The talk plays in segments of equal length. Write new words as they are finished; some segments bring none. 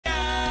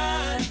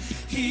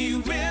He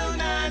will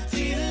not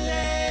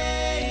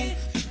delay.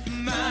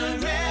 My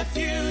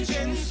refuge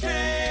and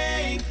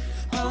strength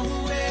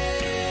always.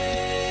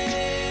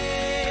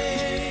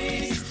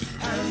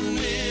 I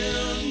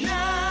will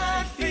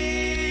not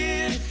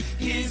fear.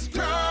 His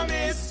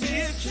promise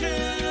is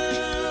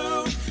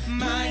true.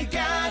 My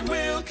God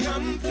will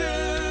come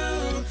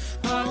through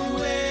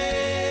always,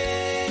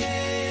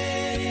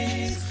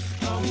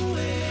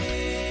 always.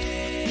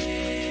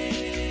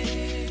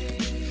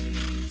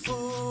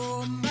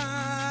 Oh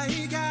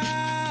my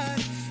God,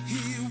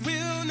 He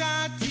will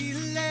not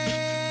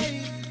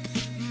delay.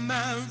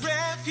 My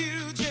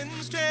refuge and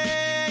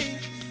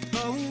strength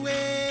always,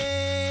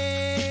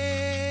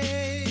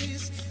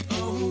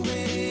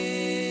 always.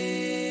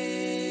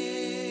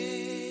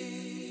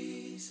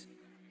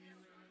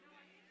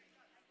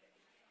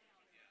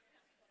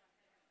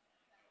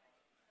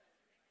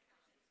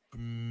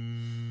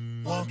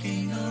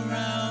 Walking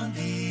around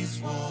these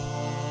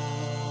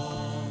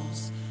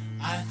walls,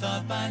 I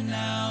thought by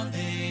now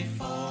they'd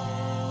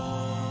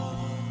fall,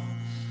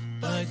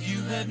 but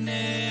you have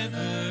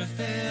never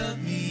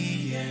failed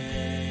me yet.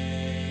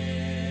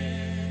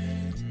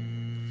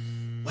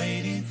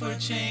 Waiting for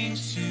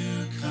change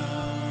to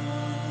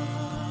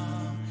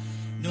come,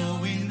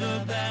 knowing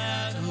the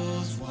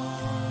battle's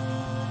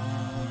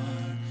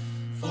won,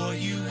 for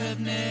you have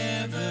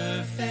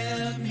never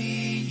failed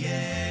me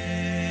yet.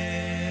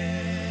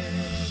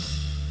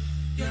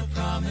 Your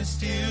promise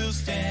still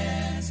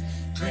stands.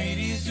 Great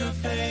is your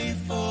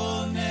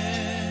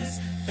faithfulness,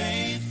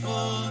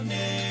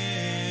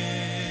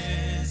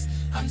 faithfulness.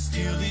 I'm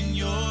still in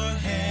your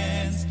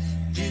hands.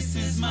 This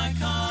is my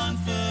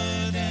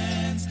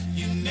confidence.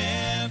 You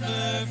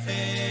never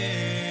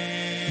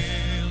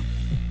fail.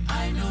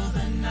 I know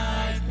the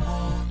night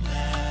won't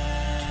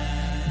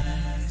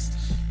last.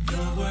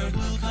 Your word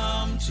will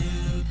come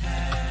to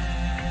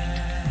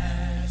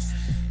pass.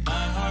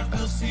 My heart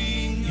will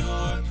sing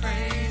your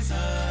praise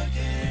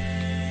again.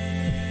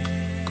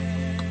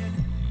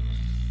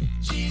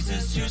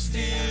 Jesus, you're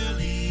still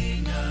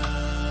enough.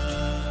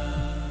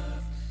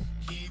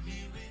 Keep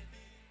me within.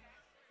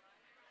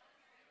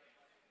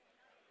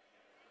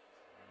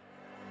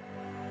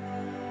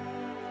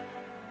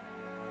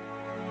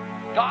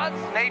 God's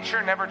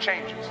nature never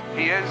changes.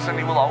 He is and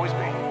He will always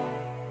be.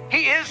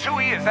 He is who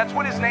He is. That's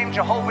what His name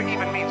Jehovah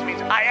even means. It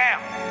means I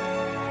am.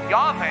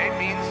 Yahweh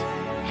means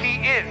He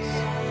is.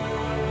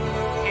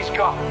 He's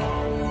God.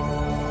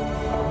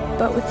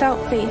 But without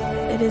faith,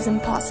 it is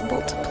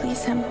impossible to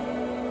please Him.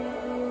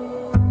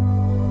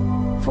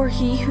 For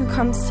he who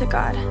comes to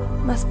God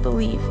must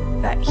believe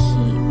that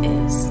He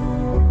is.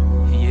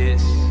 He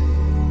is.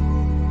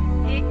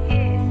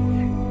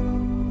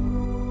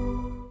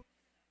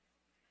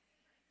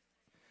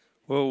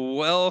 Well,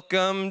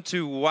 welcome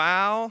to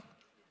WOW. We're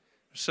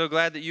so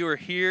glad that you are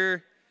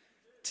here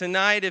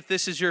tonight. If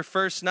this is your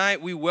first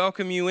night, we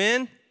welcome you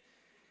in.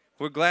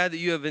 We're glad that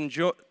you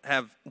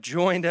have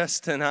joined us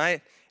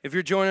tonight. If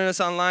you're joining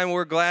us online,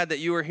 we're glad that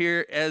you are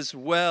here as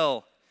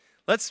well.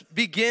 Let's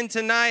begin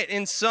tonight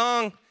in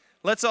song.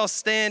 Let's all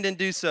stand and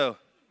do so.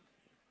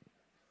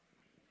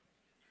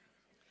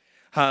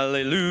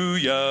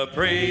 Hallelujah,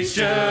 praise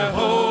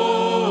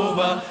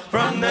Jehovah,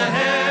 from the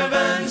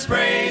heavens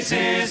praise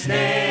His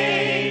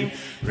name.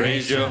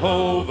 Praise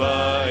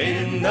Jehovah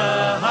in the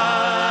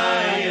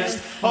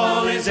highest,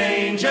 all His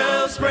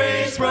angels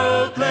praise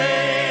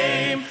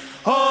proclaim.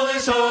 All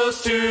His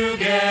hosts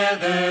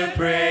together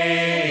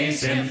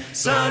praise Him,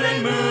 sun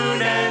and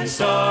moon and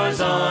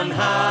stars on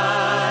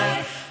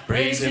high.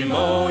 Praise Him,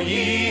 O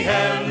ye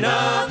heaven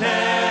of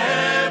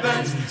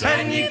heavens,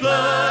 and ye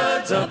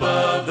floods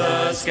above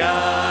the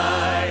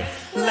sky.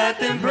 Let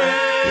them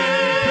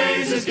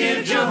praises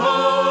give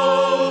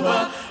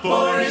Jehovah,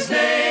 for His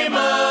name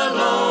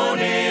alone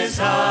is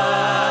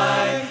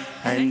high.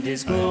 And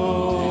His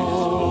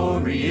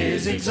glory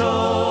is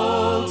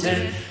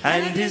exalted,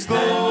 and His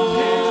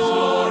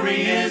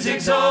glory is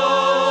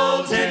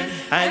exalted,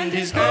 and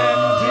His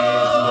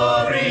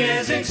glory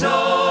is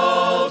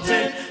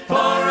exalted,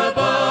 far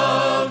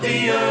above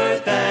the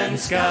earth and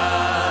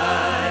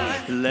sky.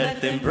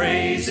 Let them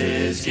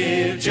praises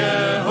give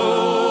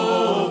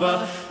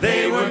Jehovah,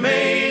 they were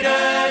made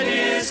at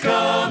His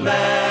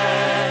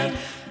command.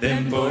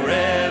 Then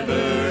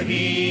forever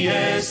He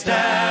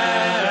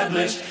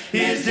established,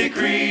 His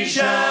decree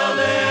shall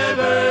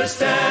ever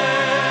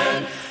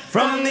stand.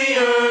 From the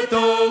earth,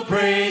 oh,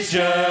 praise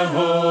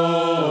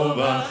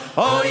Jehovah,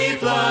 all ye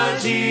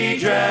floods, ye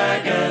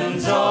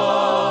dragons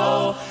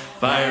all.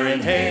 Fire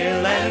and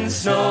hail and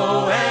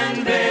snow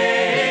and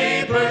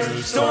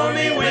vapors,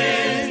 stormy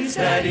winds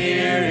that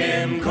hear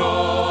Him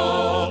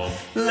call.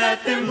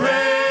 Let them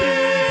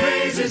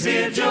praises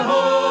give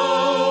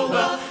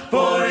Jehovah,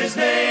 for His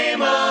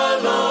name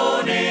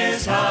alone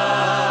is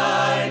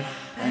high.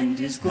 And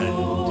His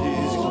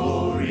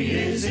glory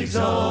is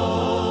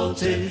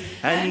exalted,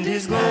 and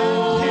His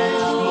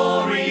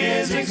glory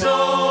is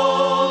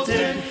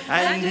exalted,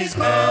 and His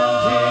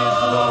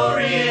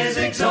glory is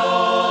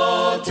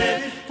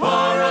exalted,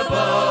 far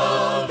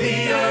above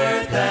the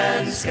earth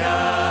and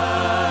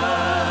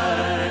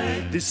sky.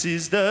 This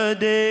is the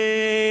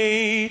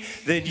day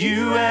that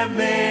you have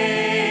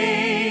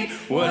made.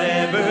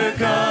 Whatever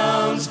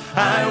comes,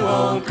 I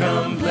won't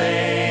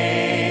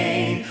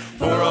complain.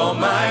 For all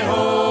my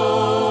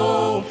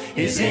hope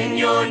is in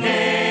your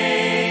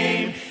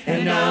name,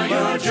 and now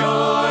your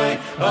joy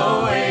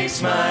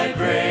awaits my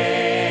praise.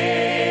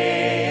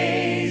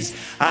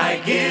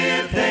 I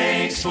give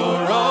thanks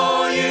for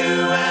all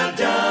you have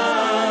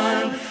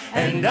done,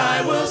 and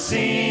I will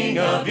sing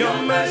of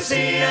your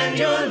mercy and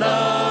your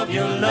love.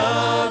 Your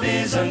love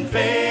is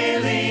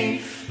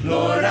unfailing.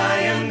 Lord, I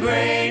am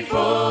grateful.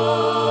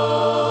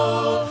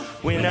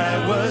 When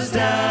I was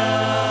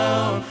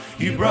down,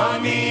 you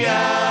brought me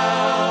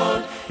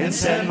out and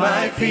set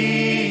my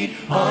feet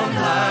on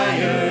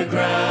higher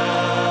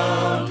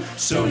ground.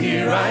 So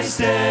here I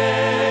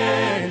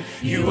stand,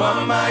 you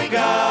are my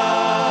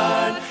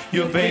God,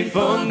 your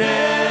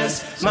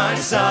faithfulness, my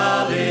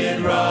solid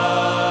rock.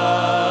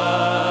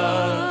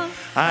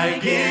 I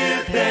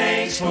give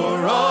thanks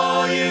for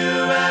all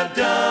you have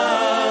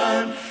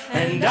done,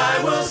 and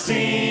I will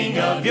sing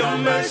of your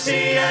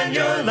mercy and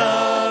your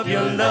love.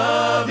 Your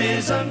love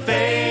is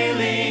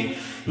unfailing.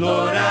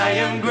 Lord, I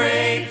am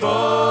grateful.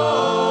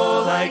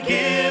 I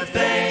give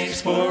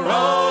thanks for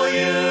all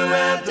you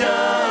have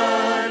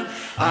done.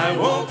 I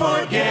won't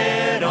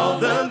forget all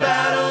the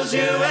battles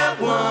you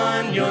have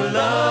won. Your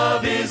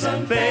love is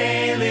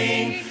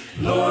unfailing.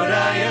 Lord,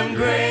 I am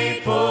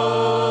grateful.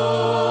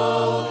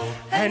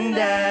 And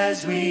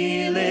as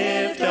we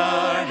lift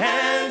our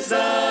hands,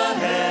 the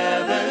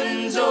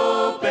heavens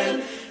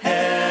open,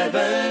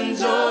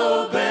 heavens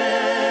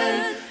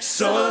open.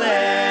 So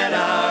let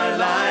our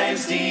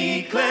lives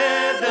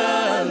declare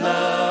the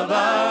love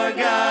our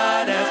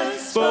God has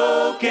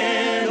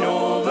spoken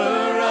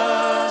over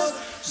us.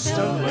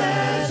 So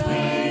as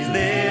we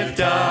lift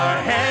our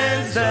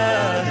hands,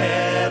 the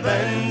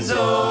heavens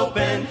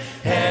open,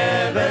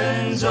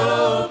 heavens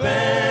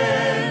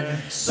open.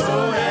 So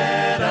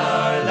let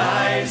our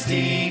lives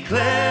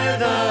declare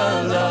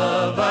the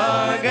love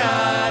our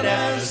God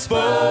has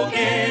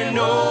spoken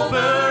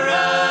over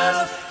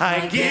us.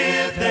 I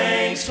give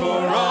thanks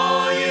for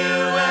all you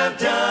have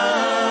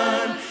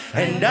done,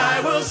 and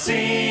I will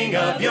sing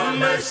of your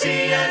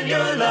mercy and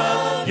your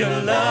love.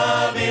 Your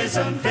love is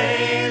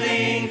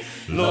unfailing.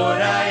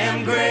 Lord, I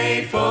am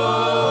grateful.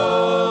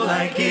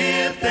 I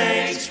give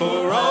thanks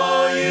for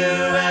all you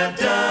have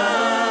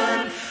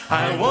done.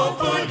 I won't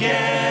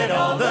forget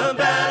all the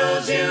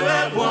battles you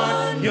have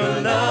won. Your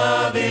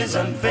love is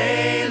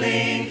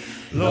unfailing.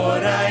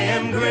 Lord, I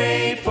am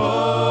grateful.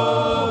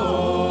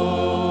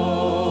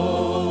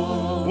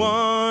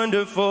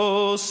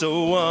 Wonderful,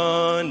 so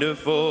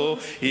wonderful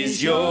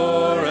is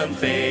your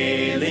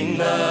unfailing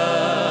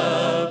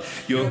love.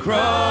 Your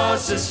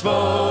cross has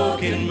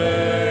spoken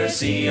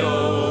mercy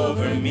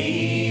over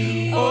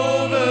me,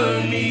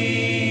 over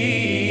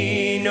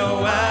me.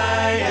 No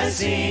eye has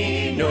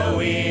seen,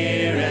 no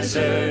ear has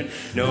heard,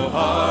 no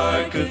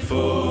heart could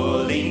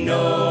fully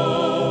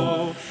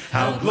know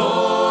how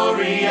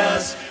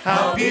glorious,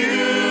 how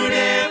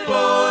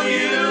beautiful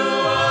you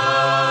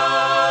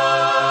are.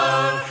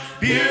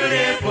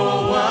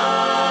 Beautiful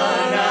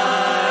one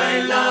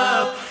I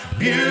love,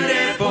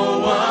 beautiful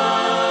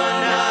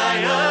one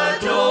I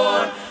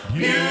adore,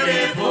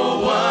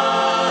 beautiful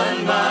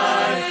one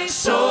my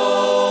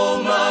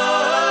soul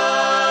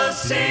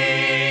must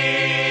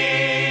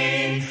sing.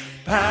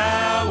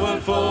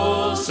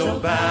 Powerful, so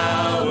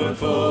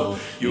powerful,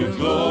 your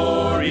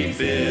glory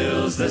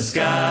fills the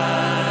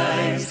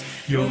skies.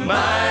 Your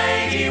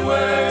mighty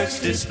works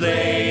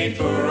displayed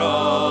for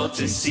all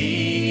to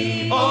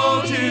see,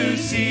 all to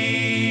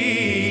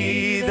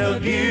see. The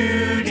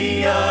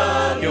beauty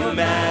of your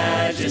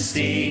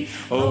majesty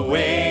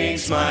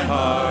awakes my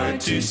heart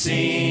to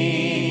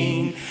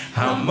sing.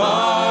 How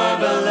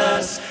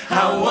marvelous,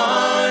 how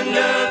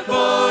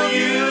wonderful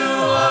you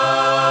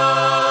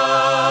are.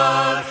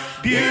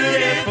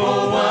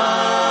 Beautiful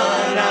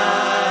one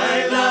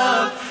I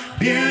love,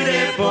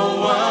 beautiful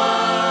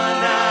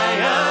one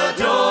I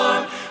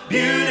adore,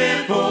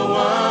 beautiful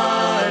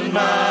one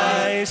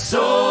my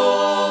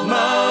soul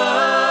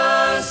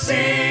must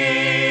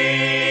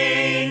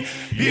sing.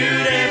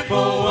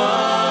 Beautiful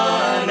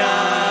one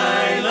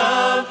I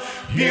love,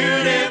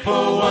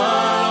 beautiful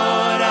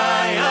one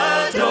I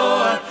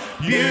adore,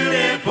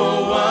 beautiful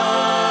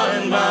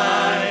one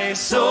my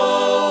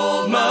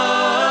soul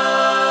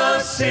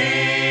must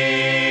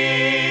sing.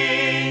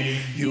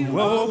 You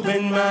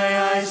opened my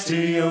eyes to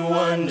your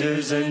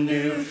wonders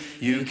anew.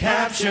 You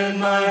captured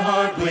my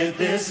heart with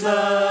this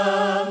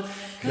love.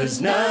 'Cause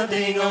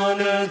nothing on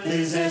earth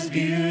is as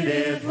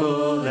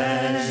beautiful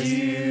as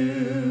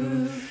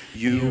you.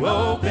 You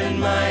opened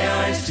my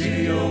eyes to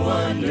your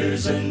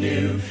wonders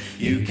anew.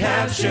 You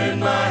captured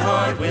my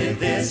heart with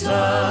this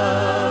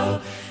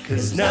love.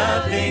 'Cause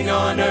nothing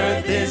on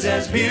earth is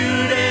as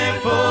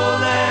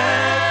beautiful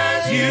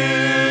as you.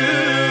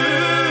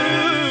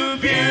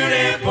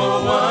 Beautiful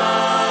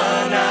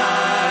one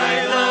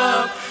I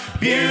love,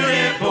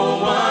 beautiful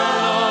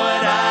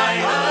one I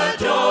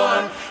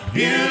adore,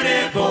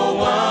 beautiful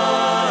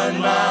one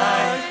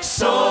my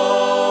soul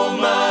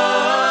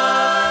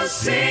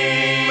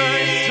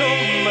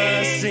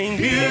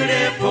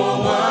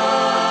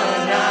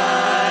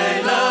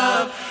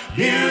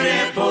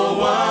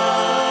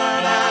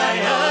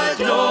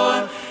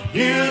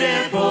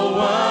beautiful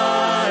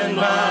one,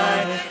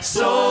 my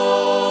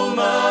soul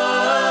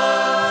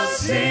must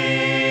sing.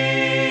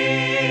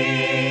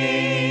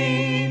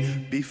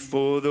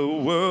 Before the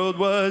world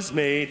was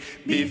made,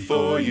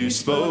 before you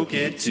spoke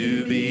it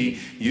to be,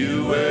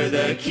 you were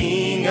the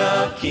King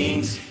of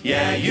Kings.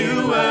 Yeah,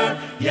 you were,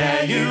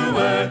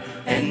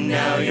 and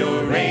now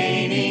you're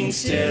reigning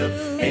still,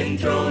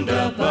 enthroned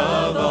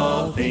above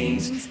all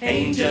things.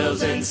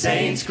 Angels and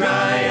saints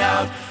cry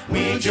out,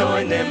 we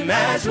join them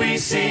as we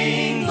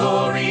sing.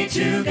 Glory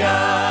to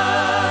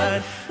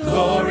God,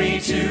 glory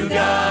to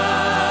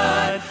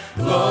God,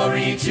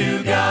 glory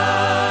to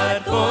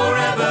God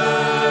forever.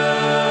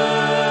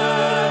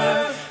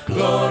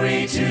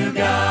 Glory to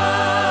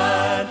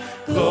God,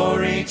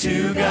 glory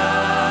to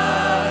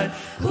God,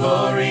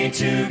 glory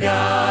to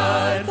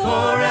God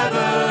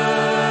forever.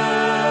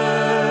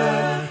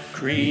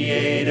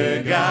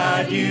 Creator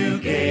God, you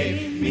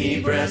gave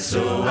me breath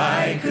so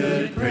I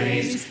could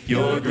praise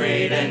your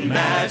great and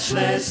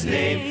matchless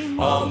name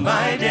all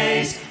my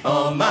days,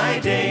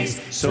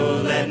 so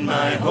let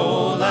my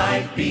whole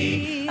life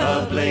be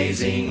a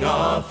blazing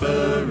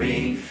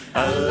offering,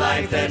 a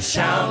life that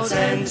shouts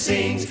and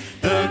sings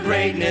the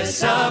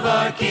greatness of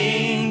our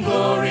King.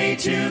 Glory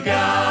to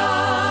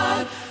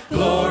God,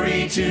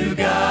 glory to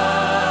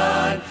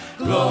God,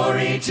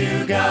 glory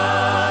to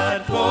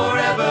God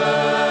forever.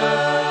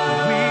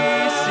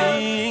 We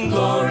sing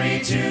glory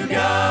to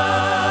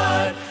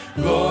God,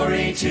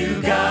 glory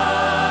to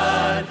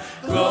God,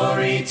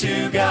 glory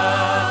to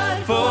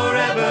God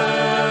forever.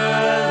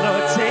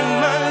 Lord,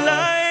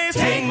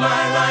 take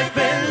my life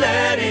and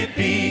let it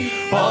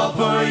be all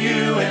for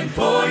you and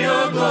for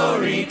your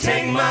glory.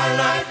 Take my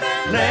life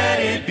and let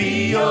it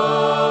be yours,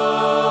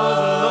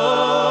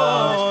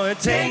 Lord.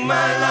 Take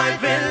my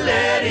life and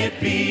let it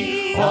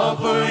be all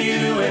for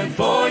you and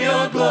for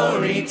your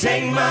glory.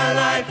 Take my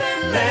life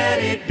and let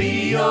it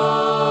be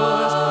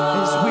yours.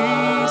 As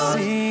we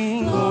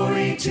sing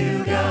glory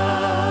to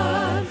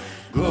God,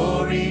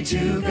 glory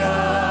to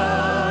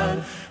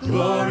God,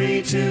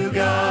 glory to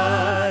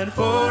God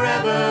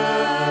forever.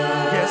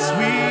 Yes,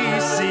 we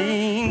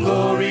sing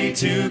glory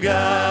to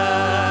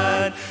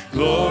God,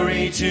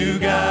 glory to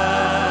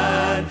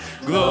God,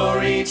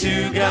 glory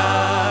to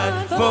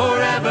God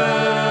forever.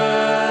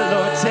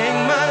 Lord, take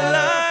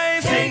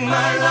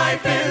my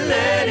life and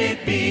let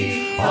it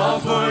be all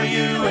for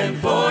you and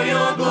for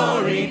your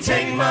glory.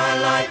 Take my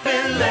life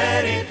and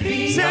let it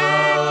be. Take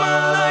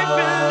my life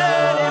and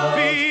let it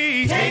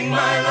be. Take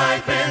my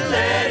life and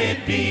let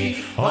it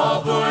be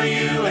all for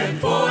you and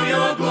for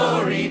your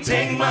glory.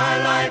 Take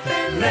my life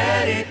and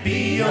let it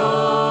be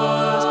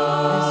yours.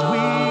 As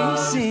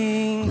we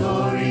sing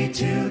glory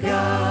to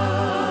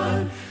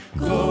God,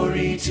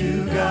 glory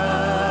to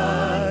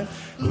God,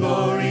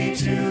 glory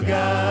to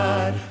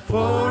God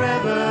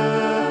forever.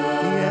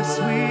 Yes,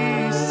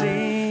 we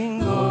sing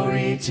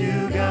glory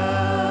to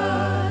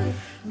God,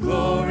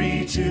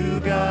 glory to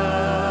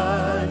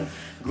God,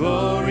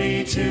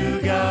 glory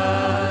to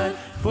God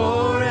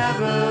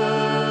forever.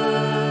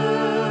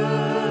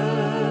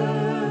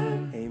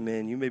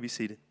 Amen. You may be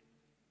seated.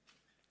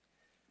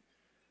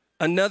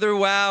 Another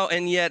wow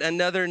and yet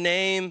another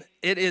name.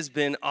 It has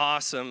been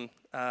awesome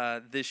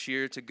this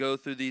year to go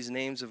through these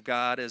names of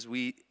God as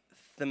we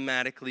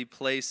thematically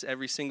place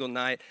every single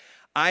night.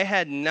 I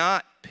had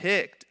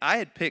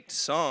picked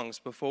songs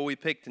before we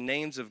picked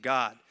names of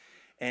God.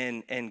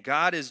 And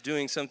God is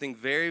doing something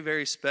very,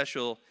 very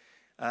special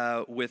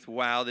with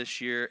WOW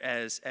this year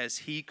as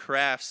he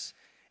crafts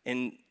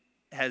and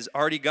has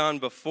already gone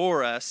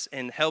before us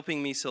and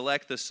helping me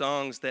select the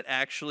songs that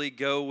actually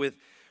go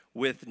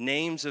with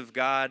names of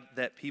God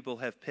that people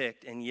have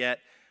picked. And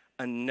yet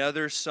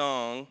another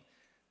song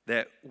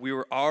that we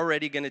were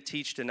already going to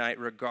teach tonight,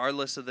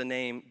 regardless of the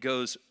name,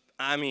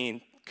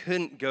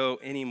 couldn't go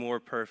any more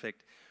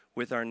perfect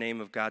with our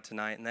name of God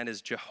tonight, and that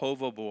is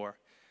Jehovah Bor,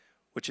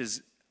 which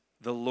is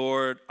the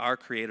Lord, our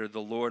creator,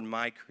 the Lord,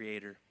 my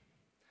creator.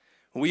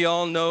 We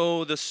all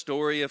know the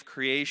story of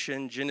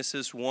creation,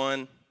 Genesis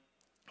 1,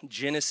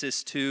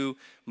 Genesis 2.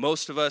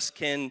 Most of us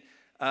can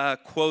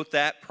quote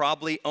that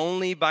probably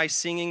only by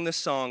singing the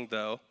song,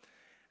 though.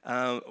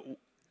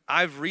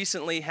 I've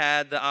recently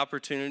had the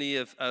opportunity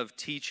of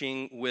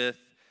teaching with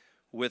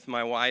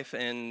my wife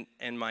and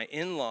my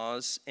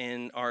in-laws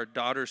in our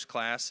daughter's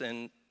class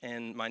and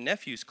my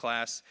nephew's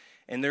class,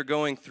 and they're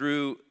going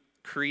through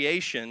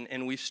creation,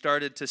 and we've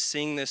started to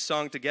sing this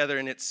song together,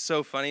 and it's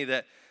so funny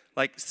that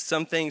like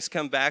some things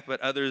come back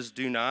but others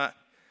do not,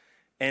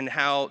 and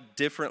how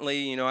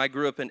differently, I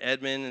grew up in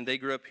Edmond and they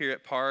grew up here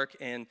at Park,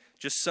 and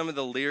just some of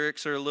the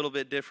lyrics are a little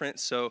bit different.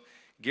 So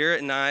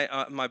Garrett and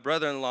I, my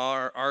brother-in-law,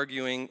 are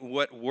arguing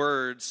what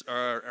words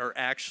are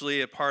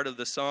actually a part of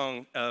the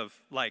song of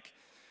like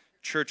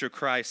Church of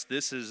Christ,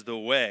 this is the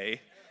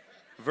way,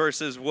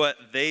 versus what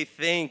they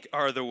think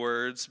are the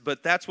words,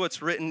 but that's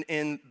what's written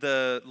in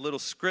the little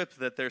script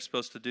that they're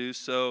supposed to do.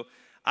 So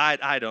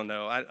I don't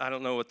know. I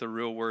don't know what the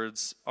real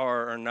words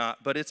are or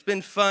not, but it's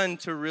been fun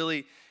to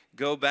really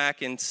go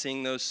back and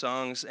sing those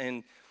songs.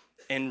 And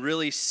and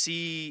really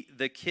see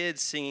the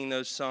kids singing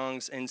those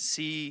songs and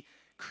see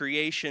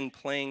creation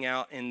playing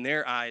out in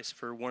their eyes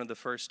for one of the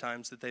first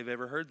times that they've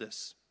ever heard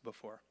this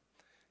before.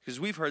 Because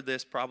we've heard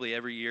this probably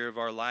every year of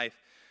our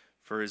life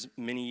for as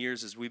many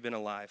years as we've been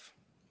alive.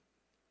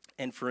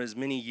 And for as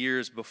many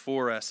years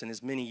before us and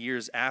as many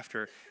years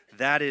after,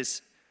 that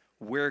is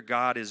where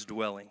God is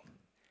dwelling.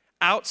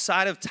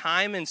 Outside of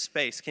time and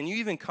space. Can you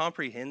even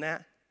comprehend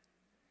that?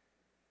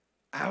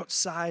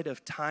 Outside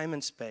of time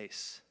and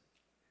space.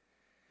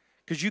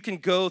 Because you can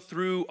go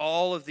through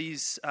all of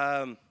these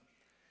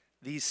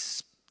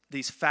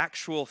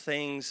factual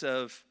things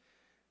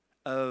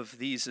of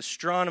these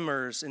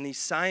astronomers and these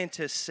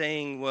scientists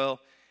saying,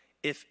 well,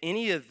 if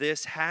any of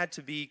this had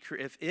to be,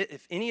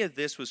 if any of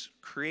this was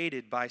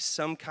created by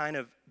some kind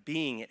of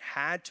being, it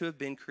had to have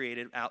been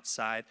created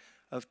outside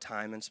of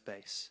time and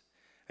space.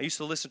 I used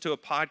to listen to a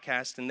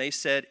podcast, and they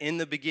said in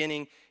the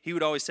beginning, he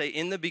would always say,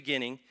 in the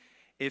beginning,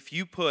 if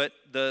you put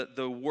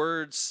the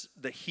words,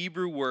 the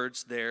Hebrew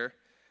words there,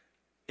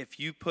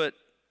 if you put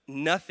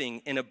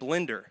nothing in a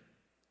blender,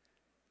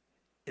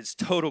 it's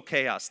total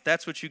chaos.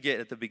 That's what you get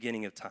at the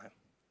beginning of time,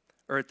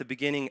 or at the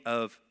beginning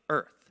of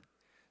earth.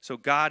 So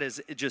God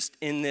is just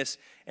in this,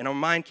 and our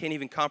mind can't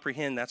even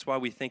comprehend. That's why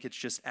we think it's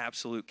just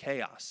absolute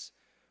chaos.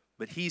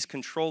 But he's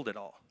controlled it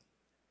all.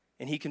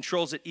 And he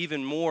controls it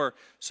even more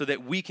so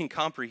that we can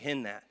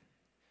comprehend that.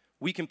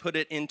 We can put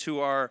it into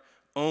our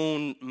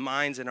own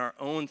minds and our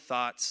own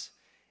thoughts.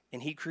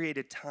 And he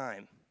created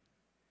time.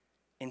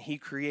 And he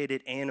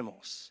created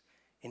animals.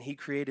 And he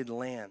created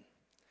land.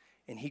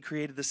 And he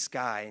created the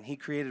sky. And he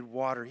created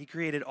water. He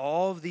created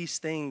all of these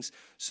things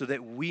so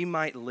that we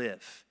might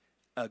live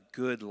a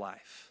good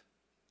life,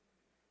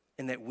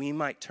 and that we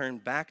might turn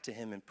back to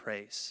him in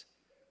praise.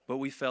 But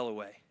we fell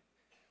away.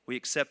 We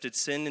accepted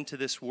sin into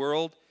this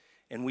world,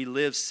 and we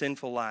lived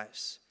sinful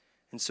lives.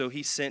 And so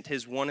he sent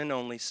his one and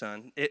only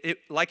son.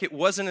 Like it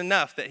wasn't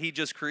enough that he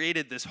just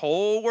created this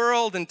whole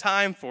world and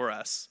time for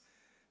us,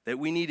 that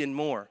we needed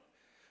more.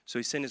 So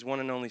he sent his one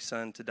and only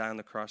son to die on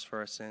the cross for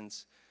our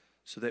sins,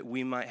 so that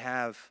we might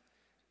have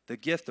the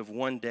gift of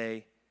one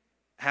day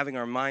having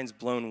our minds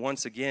blown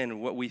once again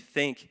what we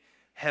think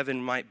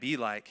heaven might be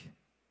like,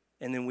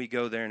 and then we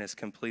go there and it's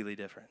completely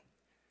different.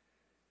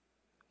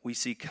 We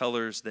see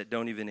colors that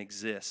don't even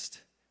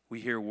exist.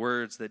 We hear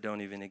words that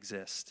don't even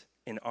exist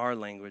in our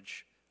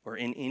language or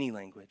in any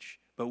language,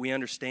 but we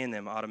understand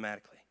them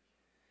automatically.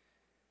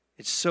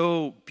 It's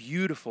so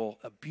beautiful,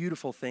 a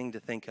beautiful thing to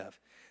think of,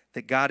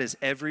 that God is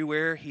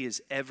everywhere. He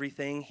is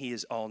everything. He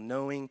is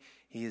all-knowing.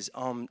 He is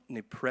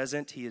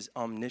omnipresent. He is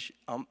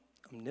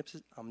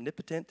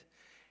omnipotent.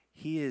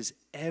 He is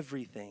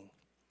everything.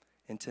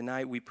 And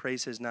tonight we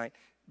praise his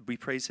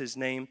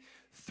name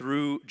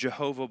through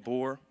Jehovah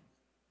Bor.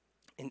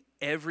 And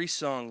every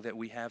song that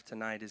we have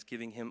tonight is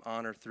giving him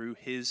honor through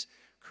his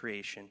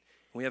creation.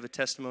 We have a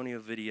testimonial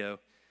video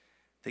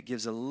that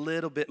gives a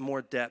little bit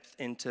more depth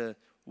into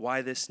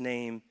why this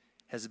name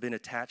has been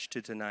attached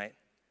to tonight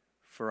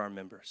for our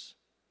members.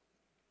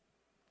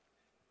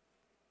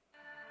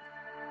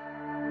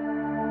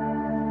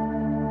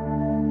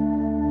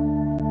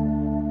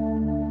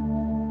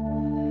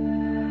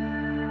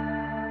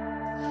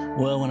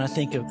 Well, when I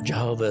think of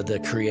Jehovah, the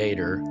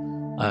Creator,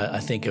 I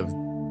think of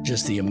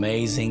just the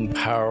amazing,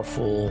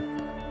 powerful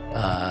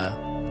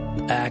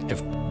act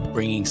of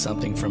bringing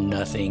something from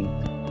nothing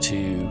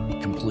to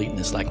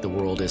completeness like the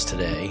world is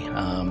today.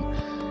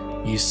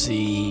 You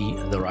see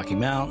the Rocky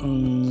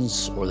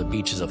Mountains or the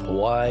beaches of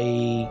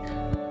Hawaii,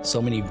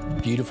 so many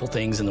beautiful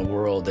things in the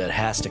world that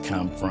has to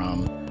come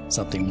from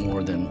something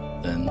more than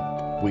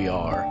we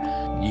are.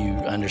 You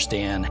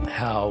understand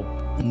how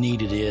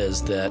neat it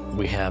is that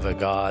we have a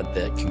God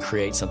that can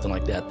create something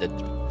like that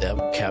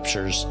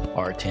captures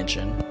our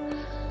attention.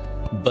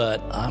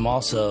 But I'm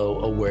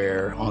also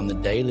aware on the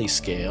daily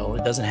scale,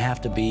 it doesn't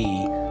have to be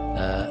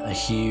a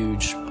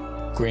huge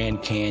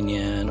Grand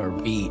Canyon or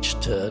beach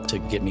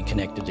to get me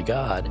connected to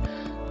God.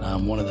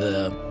 One of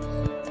the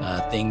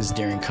things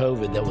during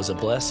COVID that was a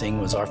blessing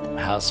was our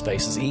house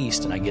faces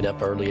east, and I get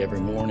up early every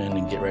morning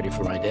and get ready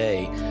for my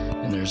day,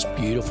 and there's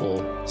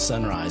beautiful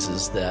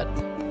sunrises that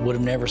would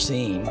have never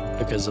seen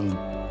because I'm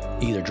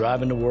either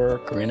driving to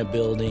work or in a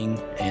building.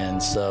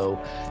 And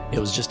so it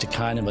was just a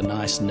kind of a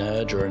nice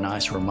nudge or a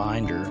nice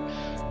reminder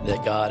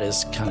that God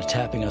is kind of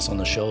tapping us on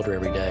the shoulder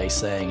every day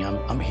saying,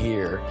 I'm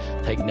here,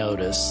 take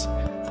notice.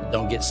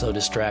 Don't get so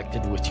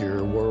distracted with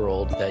your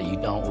world that you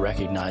don't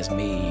recognize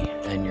me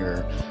in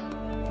your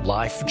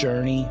life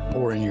journey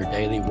or in your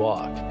daily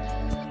walk.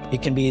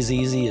 It can be as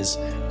easy as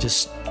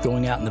just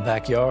going out in the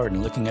backyard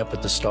and looking up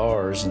at the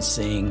stars and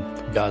seeing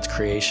God's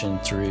creation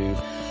through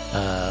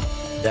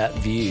that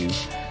view.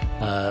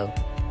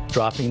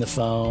 Dropping the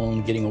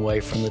phone, getting away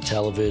from the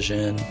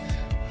television,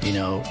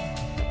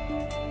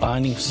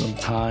 finding some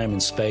time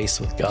and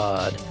space with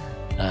God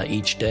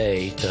each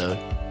day to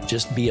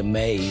just be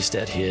amazed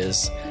at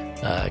his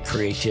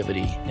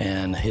creativity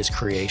and his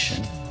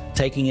creation.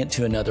 Taking it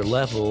to another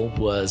level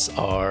was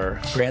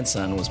our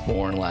grandson was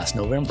born last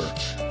November.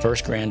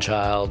 First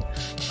grandchild.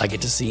 I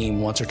get to see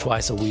him once or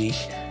twice a week,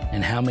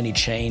 and how many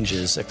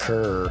changes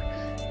occur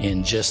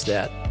in just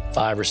that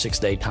 5 or 6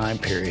 day time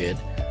period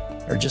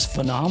are just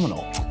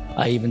phenomenal.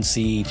 I even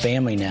see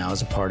family now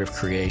as a part of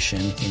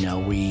creation. You know,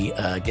 we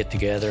get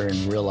together and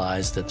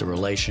realize that the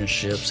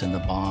relationships and the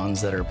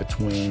bonds that are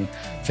between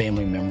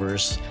family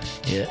members,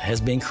 it has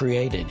been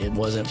created. It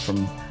wasn't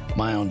from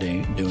my own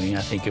doing.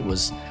 I think it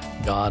was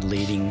God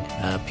leading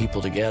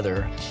people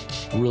together.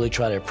 Really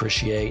try to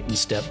appreciate and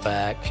step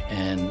back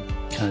and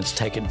kind of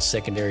take a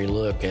secondary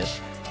look at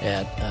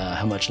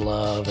how much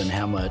love and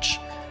how much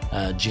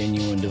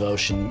genuine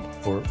devotion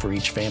for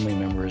each family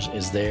member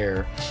is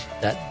there.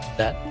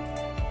 That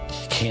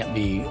can't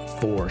be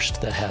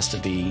forced. That has to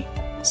be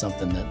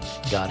something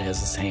that God has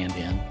his hand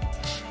in.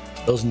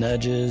 Those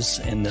nudges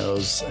and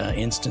those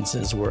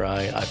instances where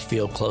I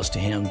feel close to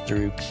him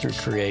through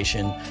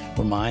creation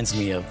reminds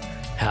me of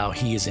how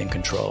he is in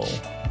control,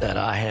 that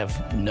I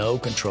have no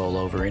control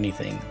over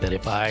anything, that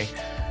if I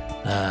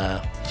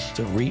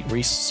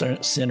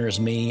recenters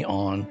me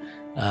on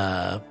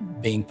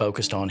being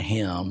focused on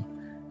him,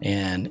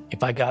 and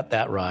if I got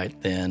that right,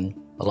 then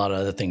a lot of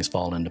other things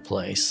fall into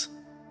place.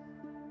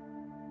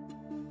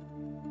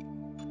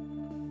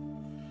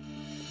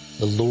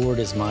 The Lord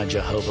is my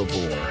Jehovah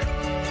Bor.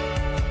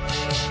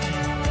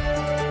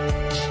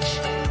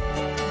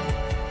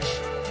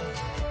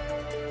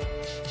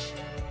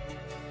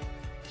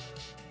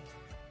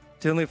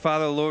 Heavenly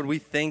Father, Lord, we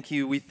thank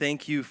you. We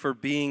thank you for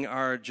being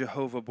our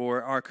Jehovah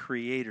Bor, our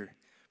creator,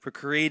 for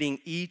creating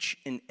each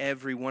and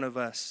every one of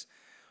us,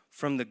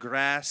 from the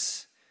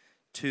grass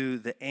to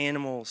the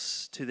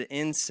animals, to the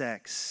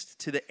insects,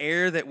 to the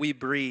air that we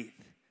breathe,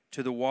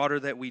 to the water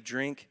that we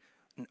drink,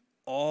 and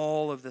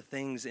all of the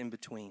things in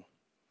between.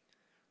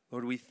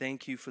 Lord, we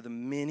thank you for the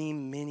many,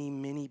 many,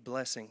 many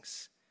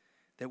blessings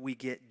that we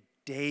get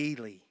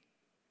daily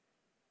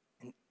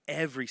and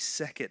every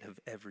second of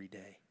every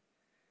day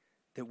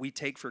that we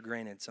take for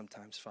granted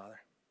sometimes,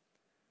 Father.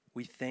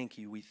 We thank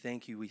you, we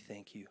thank you, we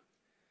thank you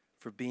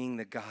for being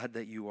the God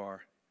that you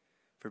are,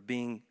 for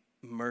being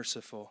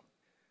merciful,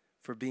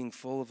 for being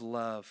full of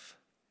love,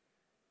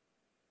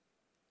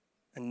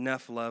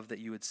 enough love that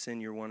you would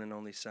send your one and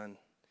only Son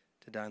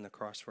to die on the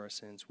cross for our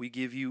sins. We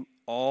give you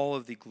all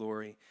of the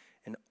glory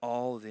and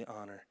all of the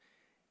honor,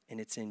 and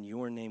it's in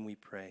your name we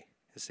pray.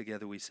 As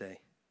together we say,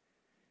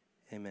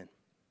 amen.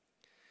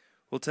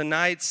 Well,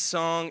 tonight's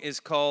song is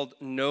called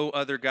No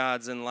Other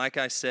Gods, and like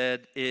I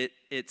said,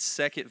 its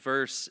second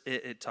verse,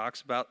 it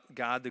talks about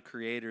God the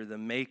Creator, the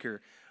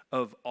maker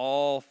of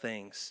all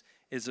things.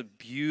 Is a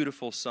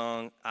beautiful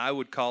song. I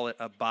would call it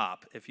a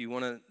bop. If you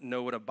want to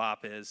know what a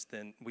bop is,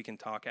 then we can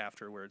talk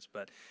afterwards.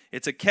 But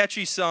it's a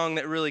catchy song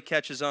that really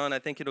catches on. I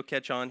think it'll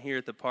catch on here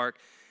at the park.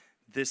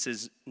 This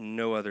is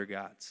No Other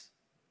Gods.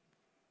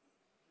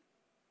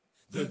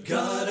 The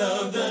God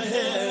of the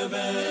heavens,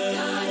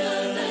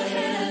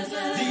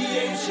 the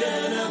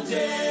Ancient of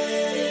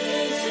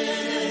Days,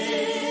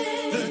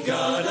 the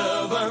God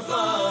of our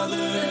Father,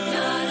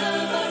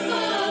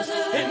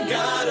 and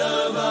God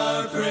of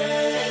our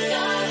praise,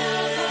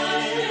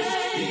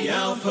 the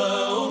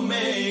Alpha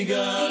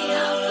Omega,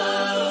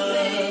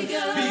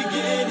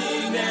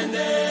 beginning and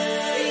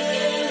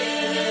end,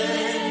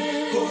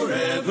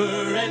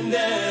 forever and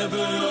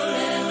ever,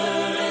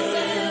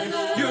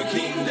 your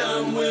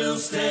kingdom will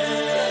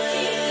stand.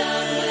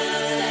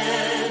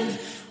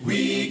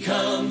 We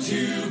come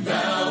to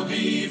bow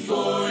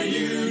before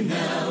you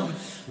now.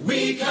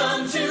 We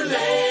come to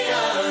lay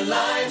our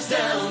lives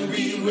down.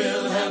 We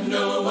will have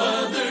no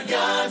other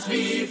gods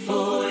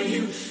before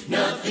you.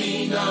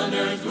 Nothing on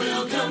earth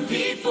will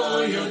compete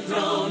for your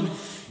throne.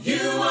 You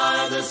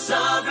are the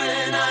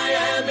sovereign I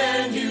am,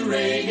 and you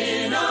reign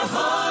in our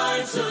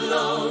hearts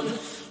alone.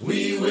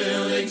 We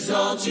will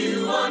exalt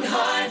you on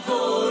high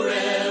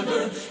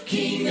forever,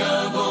 King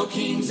of all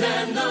kings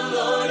and the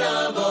Lord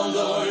of all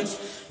lords.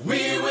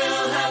 We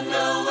will have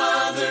no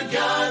other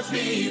gods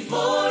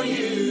before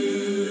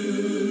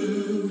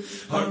you.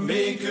 Our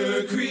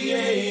Maker,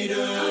 Creator,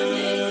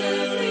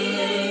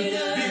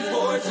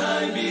 before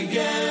time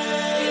began,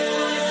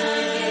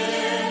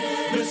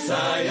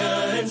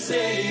 Messiah and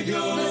Savior,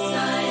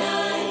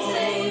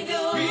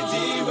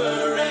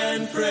 Redeemer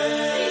and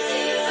friend,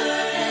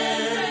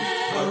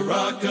 our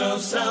Rock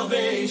of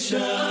Salvation,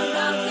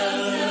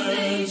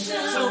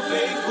 so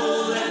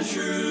faithful and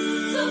true.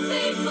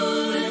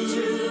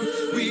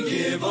 We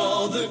give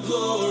all the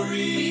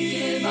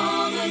glory,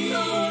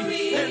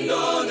 and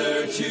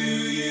honor to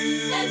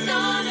you,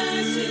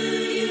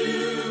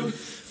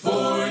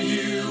 for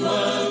you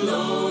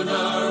alone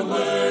are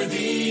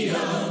worthy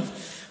of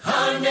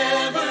our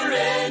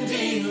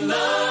never-ending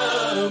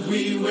love.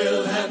 We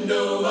will have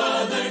no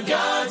other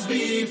gods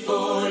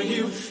before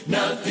you.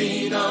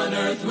 Nothing on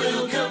earth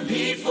will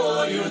compete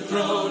for your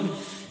throne.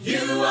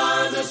 You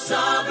are the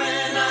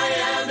sovereign I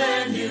am,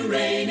 and you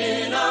reign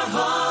in our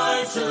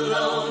hearts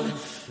alone.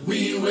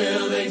 We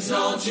will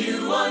exalt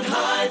you on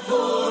high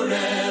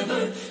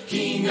forever,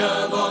 King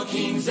of all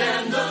kings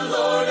and the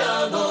Lord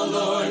of all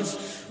lords.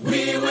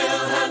 We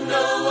will have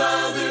no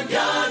other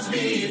gods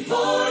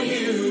before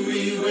you.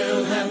 We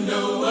will have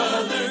no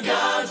other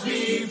gods before you.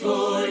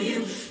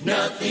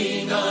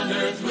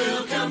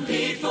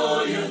 compete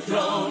for your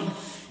throne.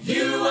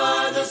 You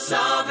are the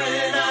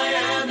sovereign I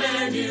am,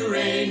 and you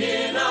reign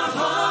in our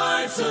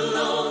hearts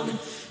alone.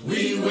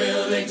 We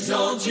will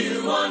exalt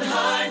you on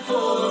high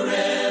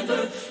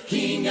forever,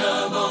 King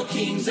of all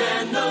kings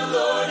and the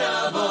Lord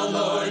of all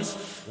lords.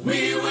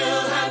 We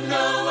will have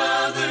no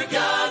other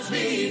gods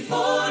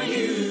before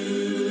you.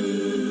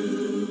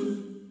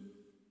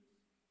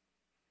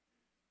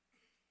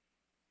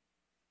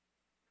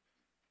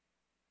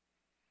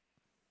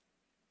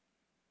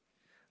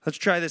 Let's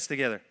try this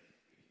together.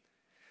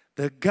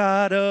 The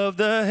God of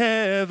the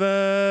heavens,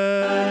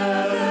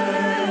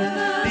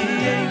 the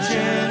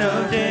Ancient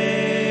of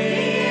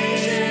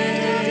Days,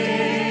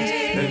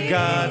 the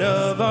God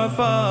of our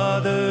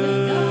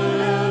fathers,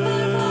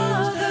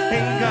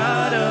 and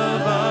God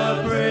of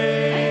our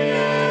praise,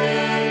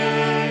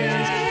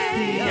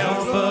 the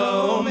Alpha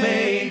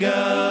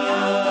Omega,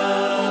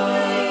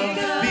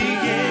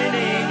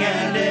 beginning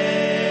and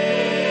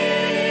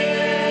end,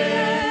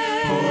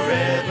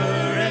 forever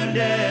and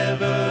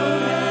ever.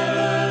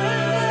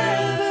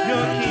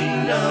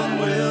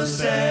 Will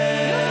stand.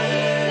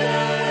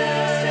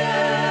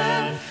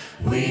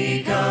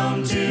 We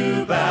come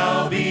to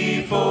bow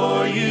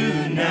before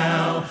you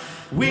now.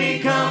 We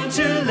come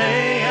to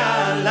lay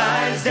our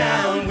lives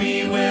down.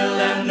 We will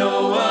have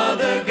no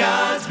other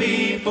gods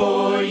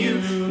before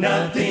you.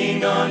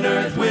 Nothing on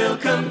earth will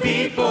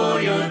compete for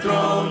your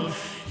throne.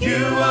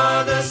 You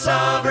are the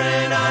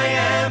sovereign I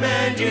am,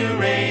 and you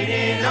reign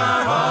in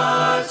our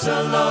hearts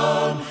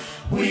alone.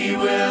 We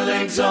will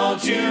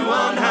exalt you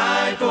on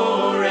high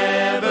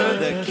forever,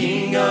 the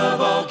King of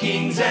all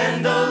kings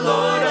and the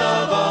Lord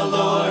of all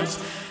lords.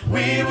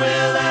 We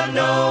will have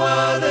no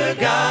other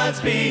gods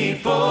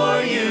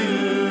before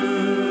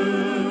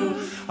you.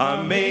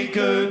 Our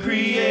Maker,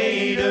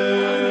 Creator,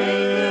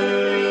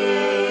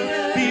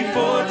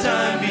 before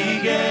time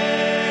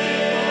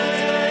began,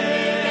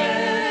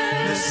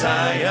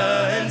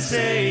 Messiah and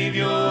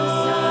Savior,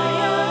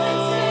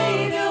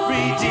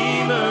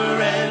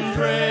 Redeemer and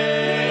friend.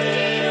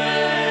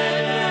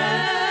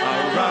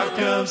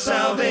 Of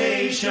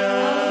salvation,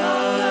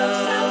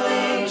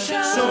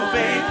 so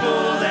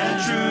faithful and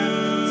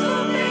true.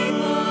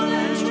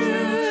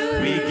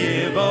 We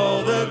give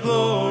all the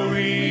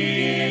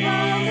glory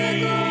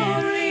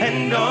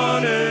and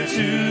honor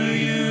to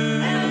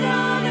you.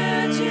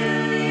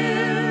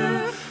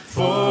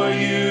 For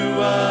you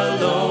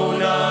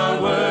alone are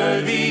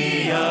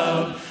worthy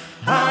of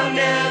our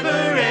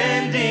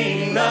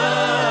never-ending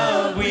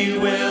love. We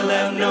will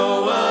have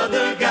no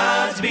other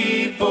gods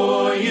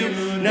before you.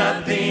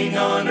 Nothing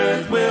on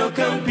earth will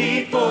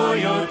compete for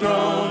your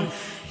throne.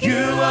 You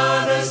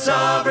are the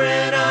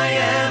sovereign I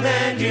am,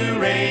 and you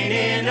reign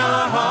in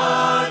our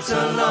hearts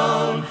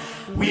alone.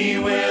 We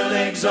will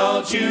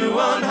exalt you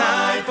on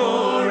high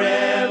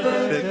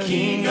forever, the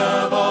King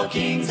of all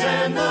kings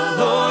and the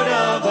Lord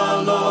of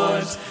all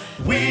lords.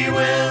 We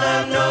will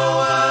have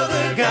no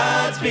other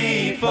gods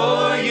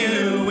before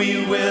you.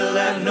 We will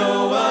have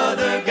no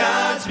other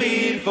gods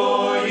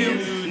before you.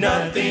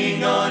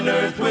 Nothing on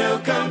earth will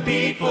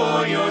compete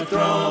for your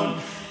throne.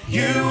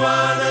 You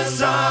are the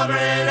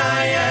sovereign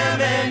I am,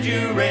 and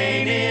you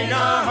reign in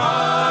our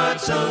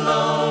hearts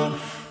alone.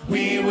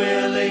 We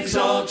will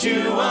exalt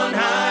you on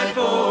high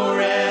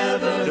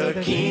forever, the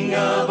King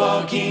of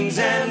all kings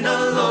and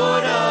the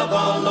Lord of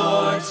all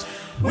lords.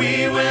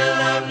 We will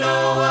have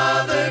no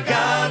other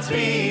gods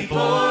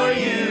before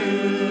you.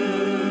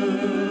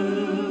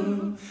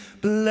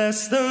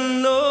 Bless the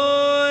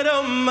Lord,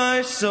 oh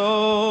my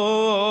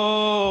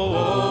soul,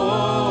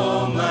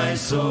 oh my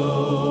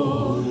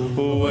soul.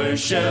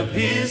 Worship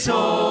his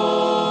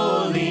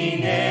holy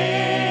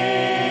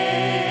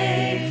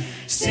name.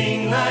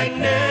 Sing like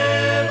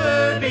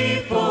never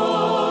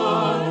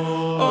before,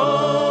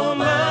 oh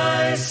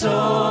my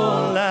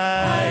soul.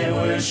 I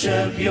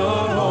worship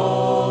your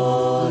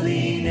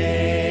holy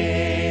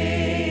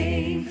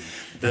name.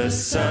 The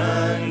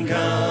sun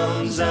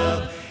comes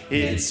up,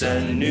 it's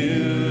a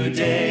new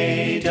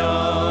day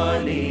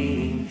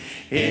dawning.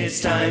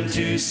 It's time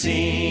to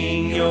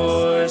sing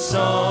your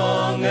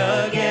song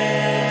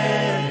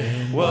again.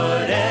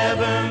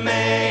 Whatever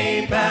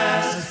may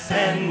pass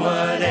and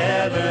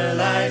whatever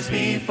lies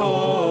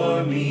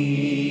before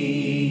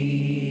me,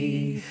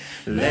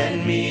 let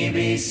me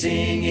be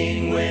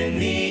singing when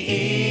the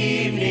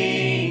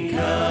evening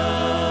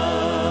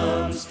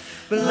comes.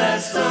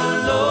 Bless the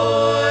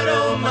Lord,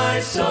 oh my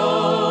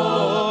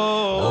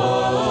soul,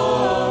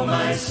 oh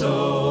my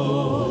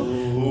soul.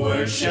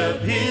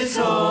 Worship his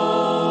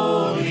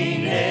holy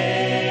name.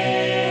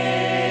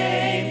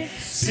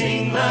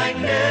 Sing like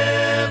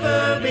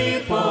never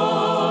before,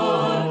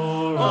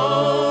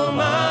 oh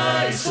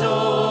my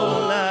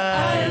soul.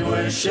 I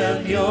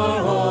worship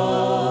your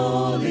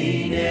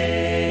holy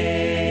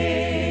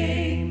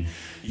name.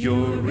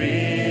 You're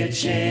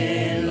rich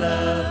in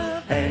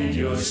love and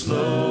you're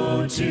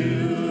slow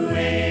to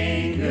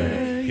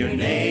anger. Your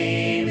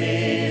name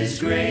is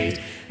great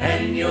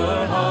and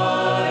your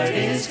heart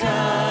is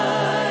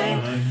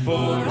kind.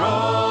 For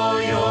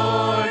all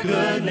your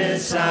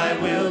goodness I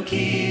will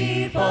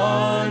keep on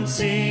on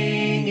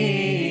singing.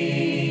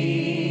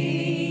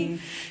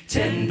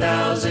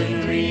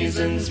 10,000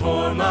 reasons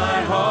for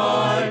my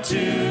heart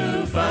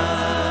to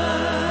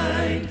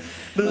find.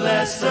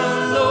 Bless the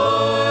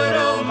Lord,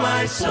 oh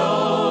my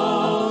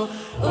soul,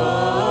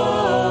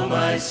 oh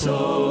my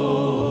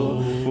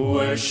soul.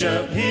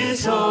 Worship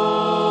his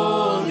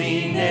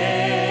holy name.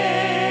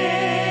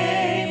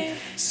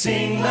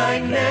 Sing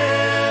like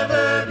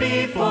never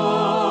before,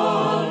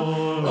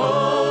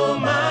 oh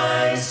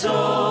my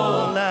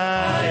soul.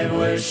 I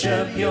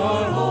worship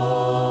your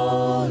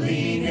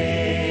holy name.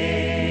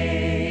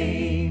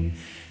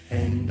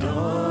 And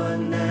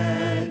on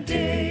that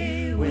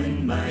day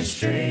when my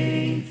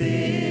strength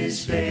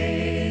is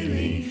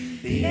failing,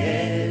 the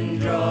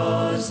end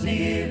draws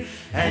near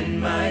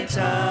and my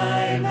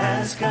time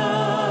has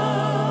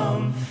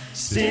come,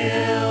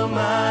 still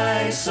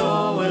my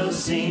soul will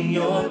sing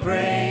your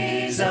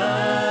praise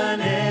unending.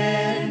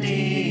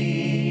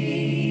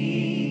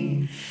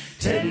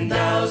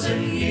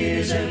 10,000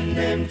 years and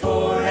then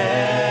forevermore.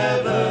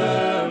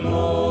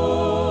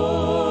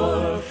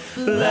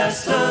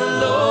 Bless the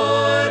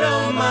Lord,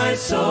 oh my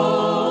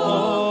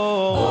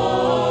soul,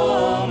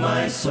 oh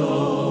my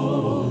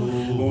soul.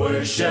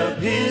 Worship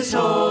his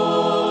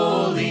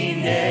holy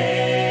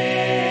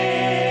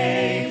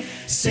name.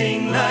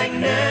 Sing like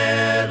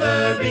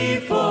never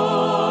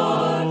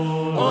before,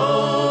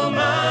 oh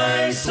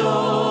my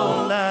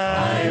soul.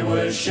 I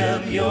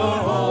worship your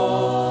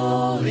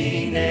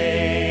holy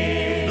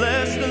name.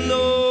 Bless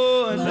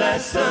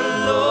the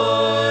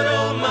Lord,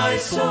 oh my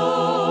soul,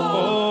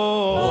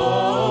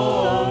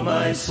 oh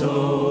my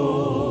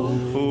soul.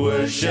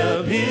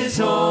 Worship his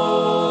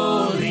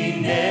holy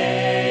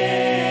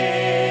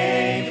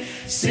name.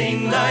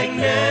 Sing like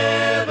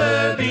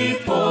never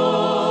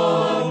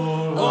before,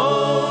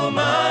 oh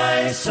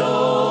my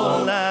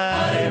soul.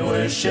 I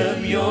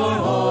worship your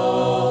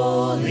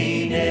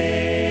holy name.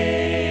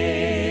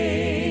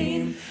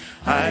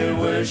 I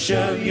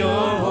worship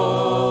your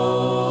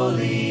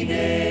holy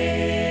name.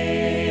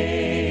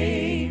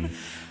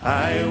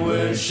 I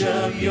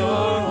worship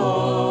your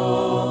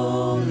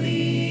holy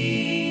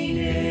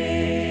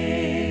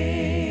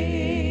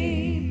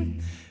name.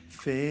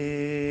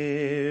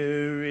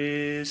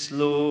 Fairest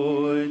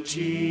Lord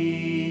Jesus,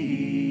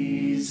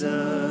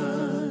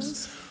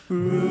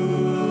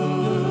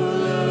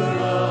 ruler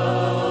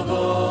of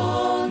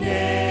all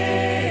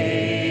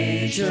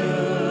nature,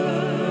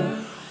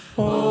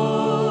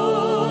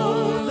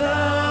 O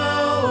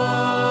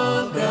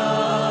thou of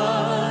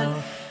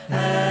God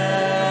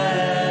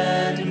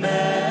and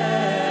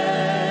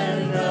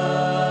man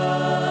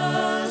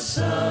the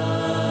Son,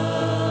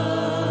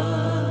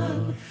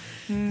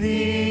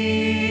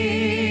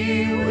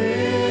 thee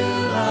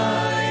will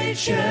I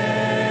cherish,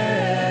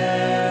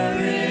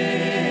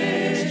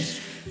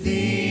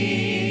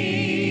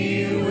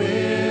 thee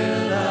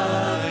will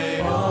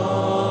I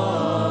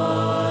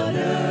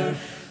honor,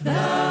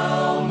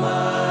 thou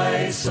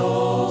my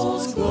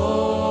soul's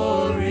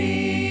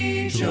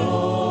glory,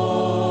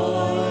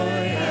 joy,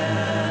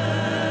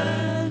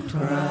 and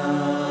crown.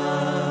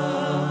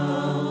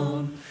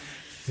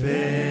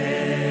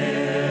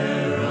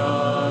 Fair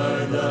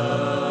are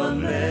the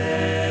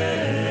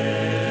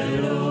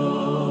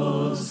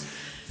meadows,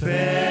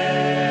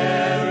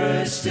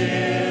 fairer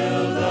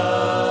still the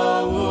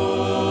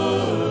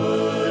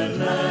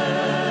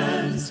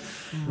woodlands,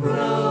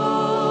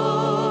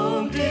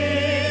 robed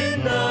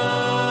in the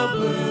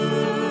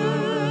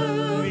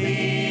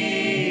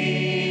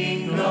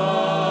blooming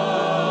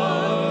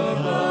garb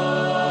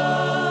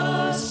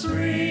of spring.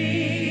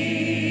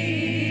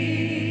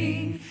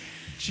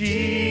 Jesus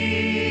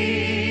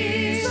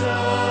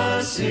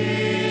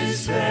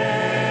is fairer,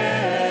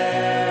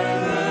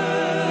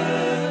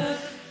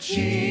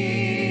 Jesus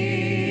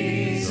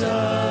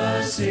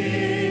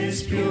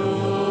is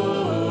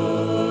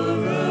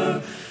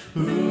purer,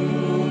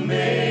 who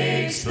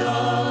makes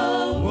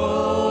the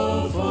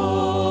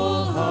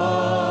woeful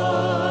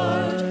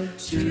heart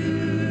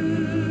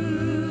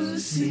to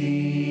sing.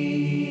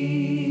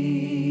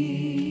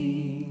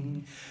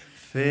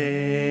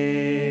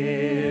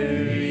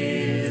 Fair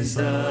is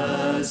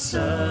the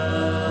sunshine,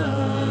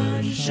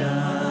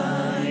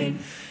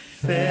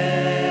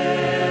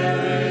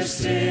 fairer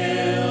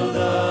still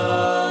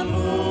the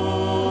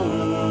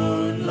moonlight,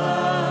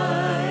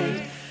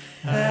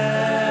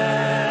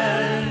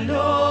 and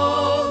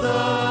all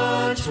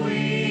the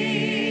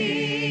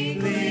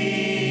twinkling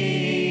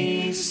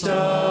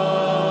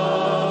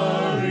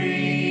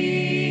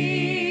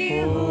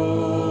starry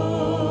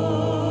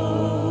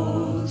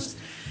host.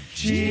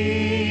 Jesus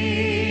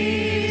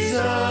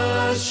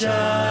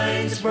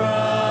shines brighter,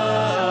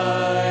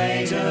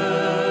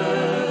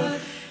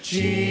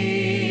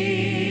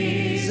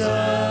 Jesus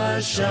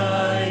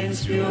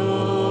shines purer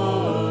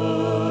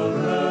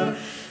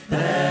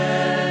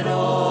than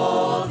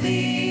all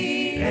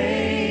the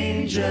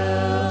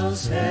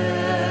angels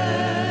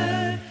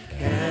head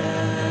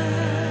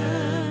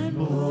can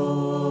boast.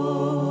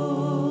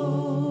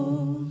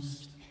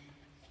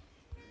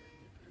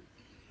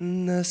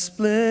 The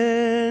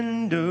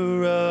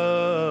splendor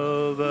of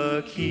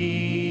the King,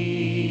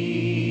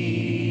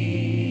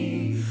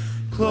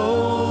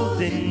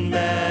 clothed in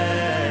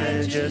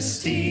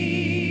majesty.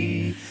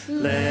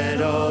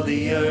 Let all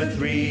the earth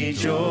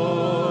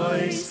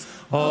rejoice,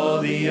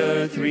 all the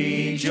earth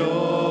rejoice.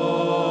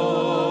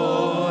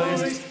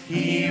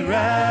 He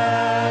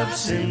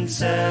wraps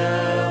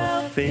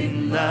himself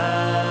in light,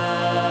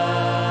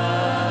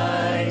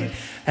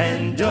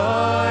 and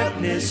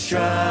darkness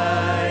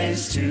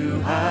tries to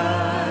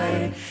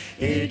hide.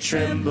 It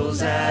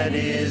trembles at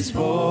his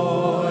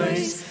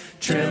voice,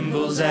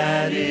 trembles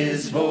at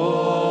his voice.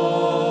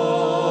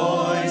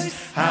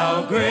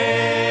 How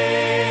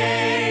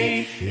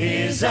great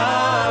is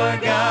our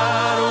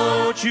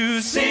God. Won't you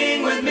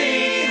sing with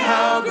me?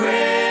 How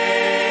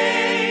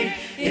great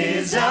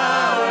is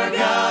our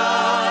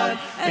God.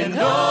 And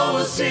all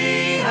will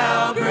see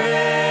how great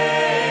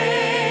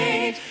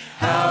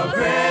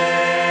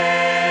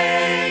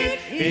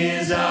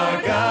is our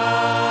God.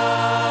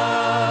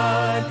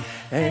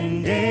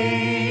 And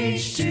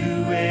age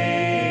to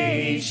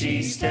age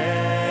he stands,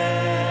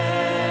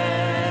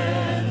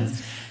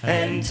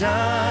 and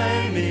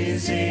time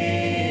is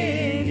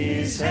in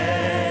his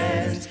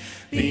hands,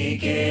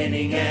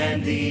 beginning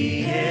and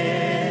the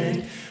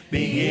end,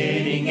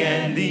 beginning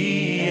and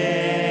the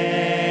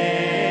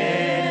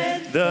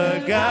end.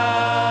 The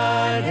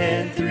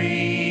Godhead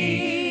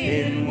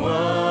three in one,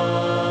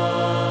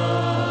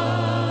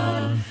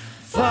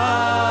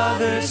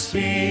 Father,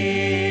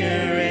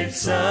 Spirit,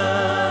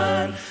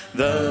 Son,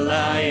 the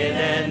Lion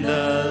and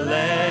the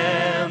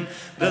Lamb,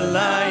 the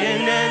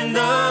Lion and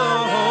the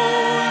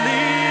Holy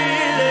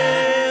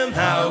Lamb.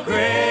 How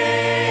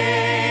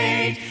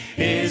great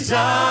is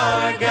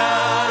our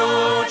God.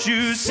 Won't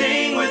you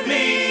sing with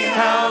me?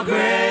 How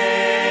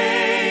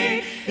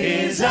great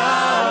is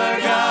our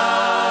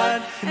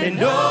God. And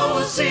all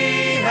will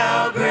see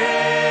how great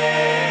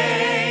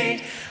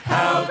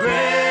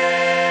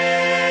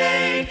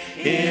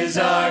is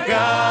our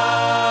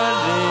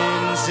God.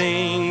 Then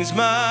sings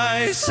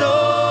my soul,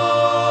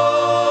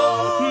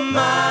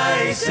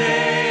 my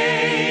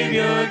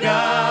Savior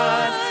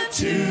God,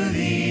 to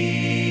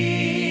thee.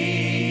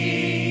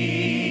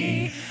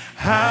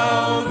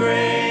 How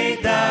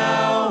great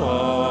thou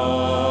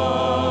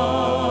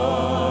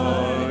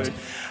art,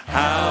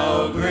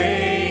 how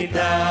great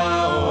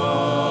thou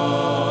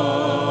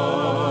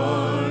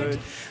art.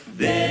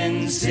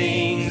 Then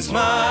sings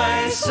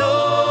my soul,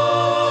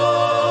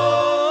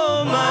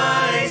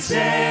 my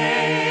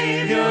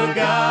Savior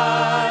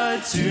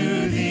God,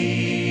 to thee.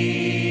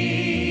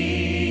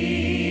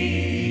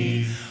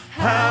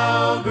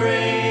 How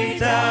great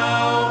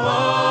thou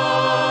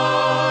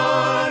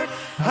art,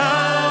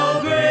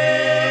 how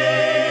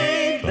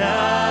great thou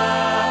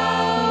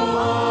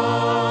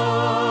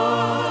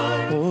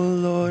art. O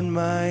Lord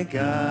my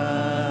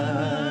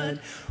God,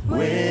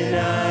 when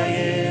I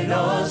in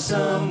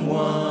awesome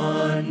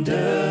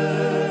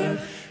wonder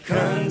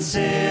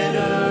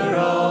consider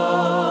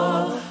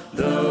all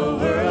the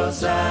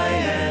worlds thy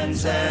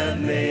hands have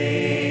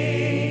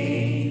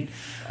made,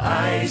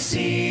 I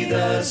see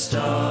the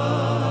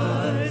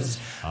stars,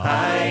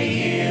 I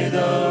hear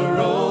the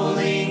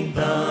rolling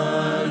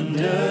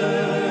thunder,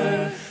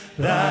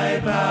 thy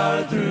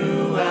power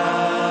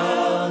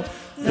throughout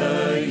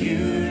the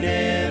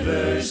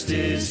universe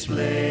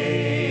displayed.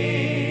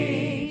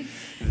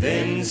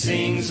 Then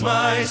sings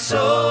my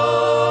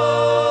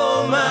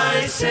soul,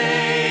 my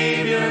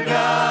Savior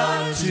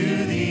God,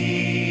 to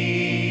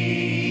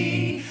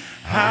thee.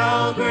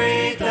 How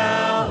great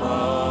thou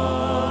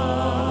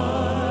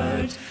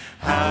art,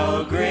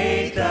 how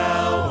great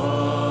thou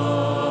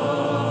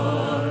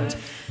art.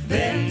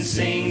 Then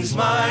sings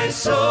my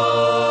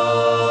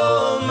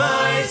soul,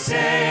 my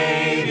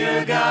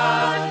Savior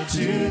God,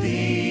 to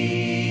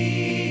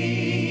thee.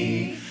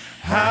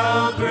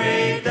 How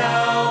great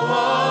thou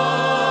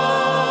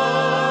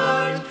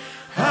art,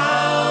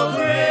 how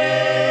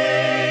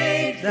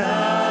great thou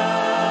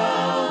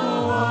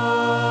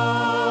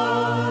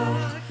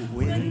art.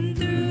 When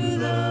through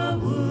the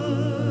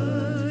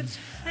woods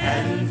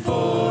and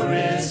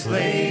forest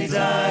glades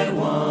I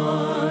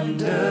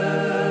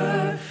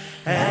wander,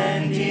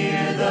 and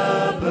hear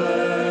the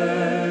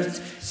birds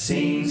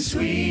sing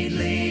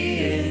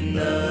sweetly in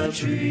the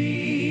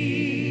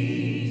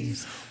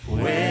trees.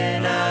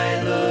 When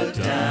I look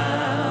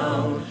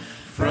down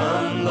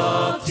from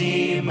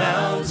lofty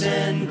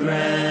mountain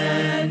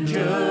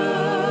grandeur,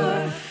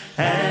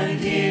 and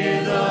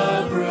hear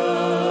the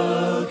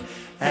brook,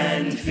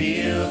 and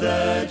feel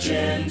the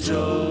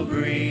gentle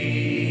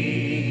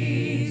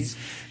breeze,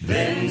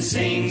 then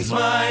sings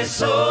my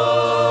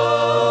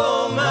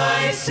soul,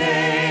 my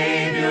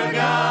Savior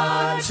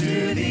God,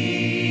 to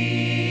thee.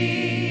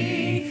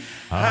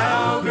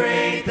 How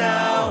great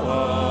thou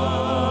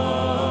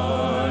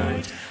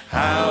art,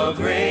 how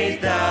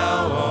great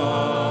thou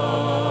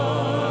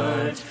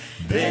art.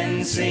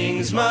 Then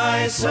sings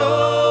my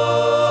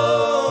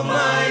soul,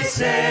 my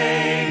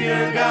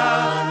Savior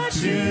God,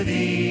 to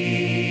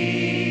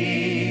thee.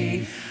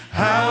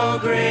 How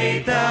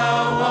great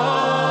thou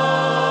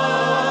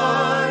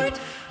art,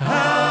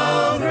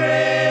 how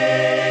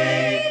great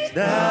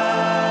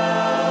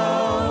thou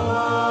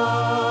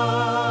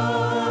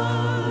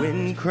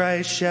when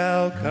Christ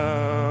shall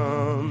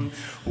come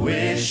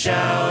with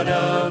shout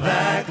of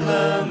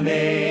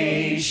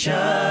acclamation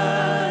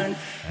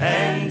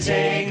and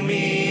take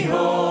me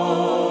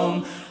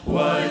home.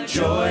 What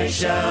joy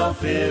shall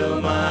fill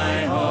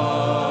my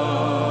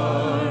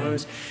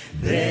heart?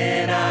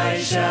 Then I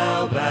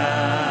shall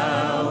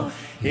bow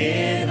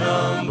in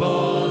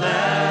humble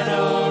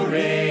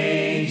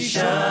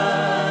adoration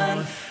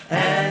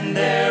and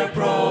there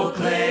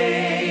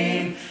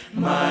proclaim,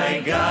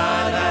 my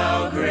God,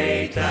 how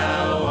great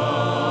thou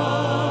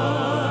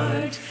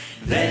art.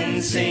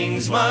 Then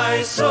sings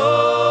my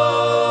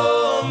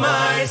soul,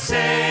 my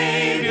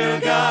Savior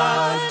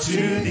God,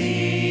 to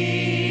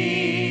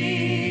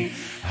thee.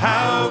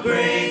 How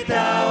great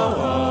thou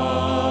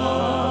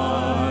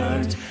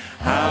art,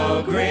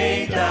 how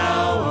great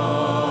thou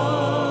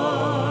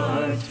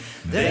art.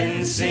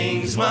 Then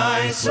sings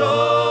my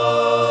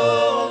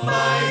soul,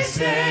 my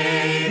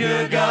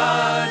Savior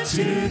God,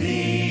 to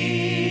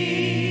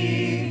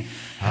thee.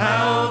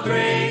 How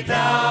great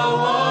thou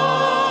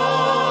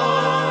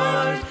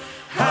art,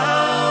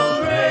 how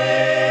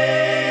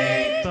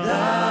great thou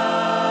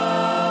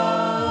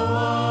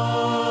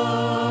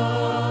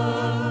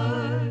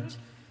art.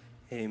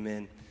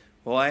 Amen.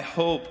 Well, I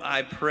hope,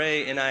 I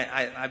pray, and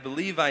I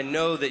believe I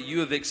know that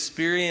you have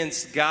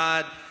experienced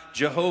God,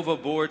 Jehovah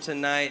Bor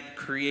tonight,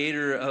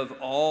 creator of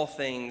all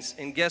things.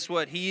 And guess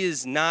what? He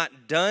is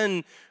not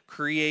done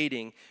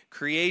creating.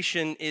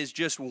 Creation is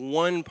just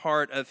one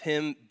part of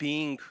him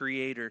being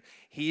creator.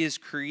 He is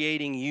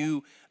creating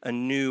you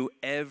anew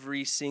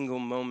every single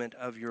moment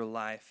of your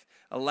life.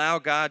 Allow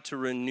God to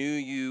renew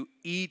you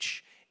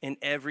each and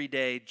every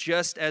day.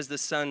 Just as the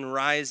sun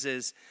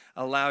rises,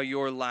 allow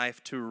your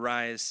life to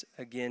rise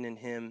again in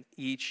him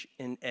each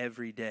and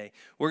every day.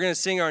 We're going to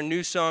sing our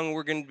new song.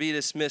 We're going to be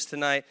dismissed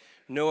tonight.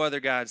 No other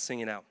God. Sing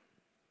it out.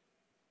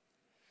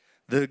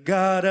 The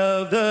God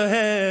of the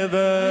heavens,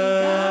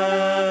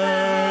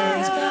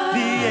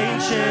 the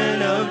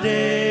Ancient of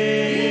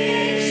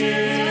Days,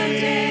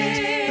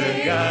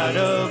 the God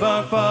of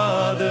our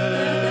fathers,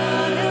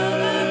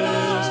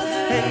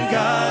 and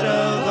God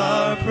of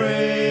our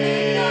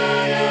praise,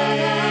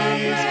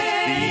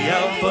 the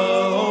Alpha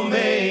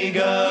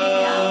Omega,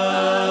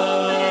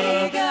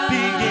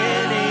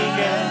 beginning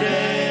and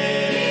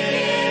end,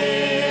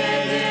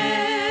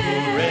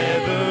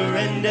 forever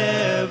and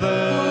ever.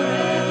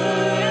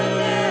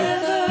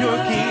 Your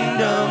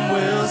kingdom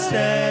will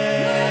stand.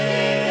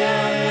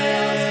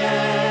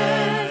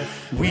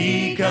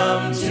 We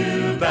come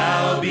to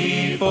bow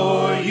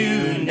before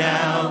you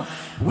now.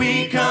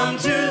 We come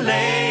to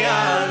lay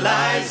our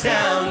lives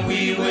down.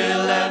 We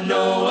will have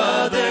no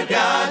other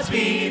gods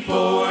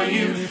before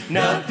you.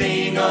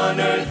 Nothing on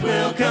earth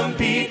will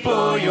compete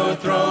for your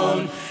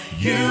throne.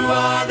 You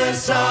are the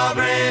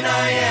sovereign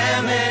I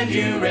am, and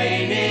you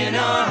reign in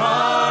our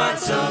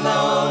hearts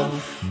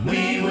alone.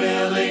 We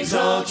will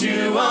exalt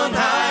you on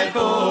high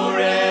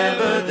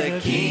forever, the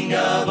King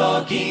of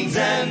all kings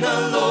and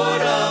the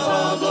Lord of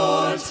all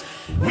lords.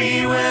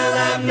 We will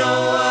have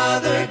no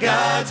other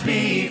gods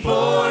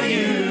before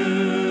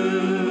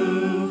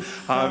you,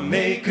 our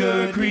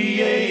Maker,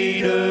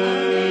 Creator,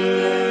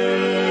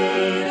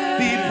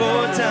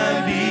 before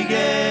time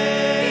began,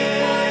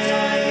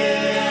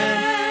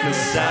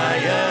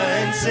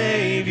 Messiah and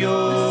Savior,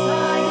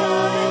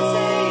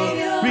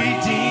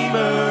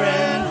 Redeemer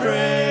and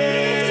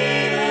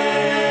friend,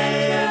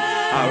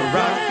 our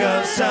rock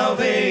of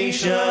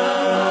salvation,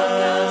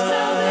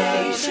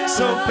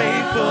 so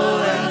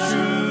faithful and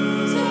true.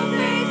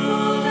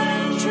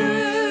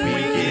 We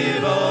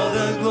give all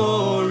the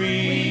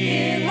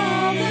glory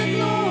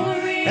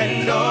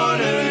and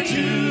honor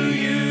to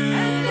you.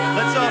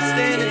 Let's all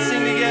stand and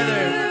sing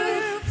together.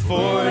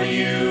 For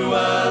you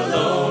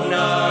alone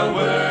are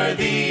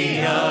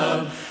worthy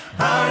of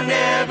our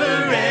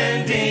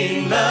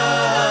never-ending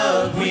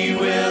love. We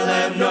will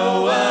have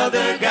no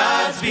other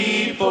gods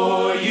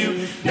before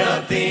you.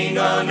 Nothing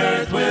on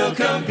earth will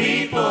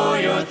compete for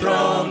your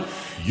throne.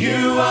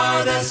 You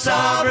are the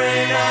sovereign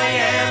I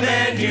am,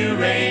 and you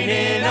reign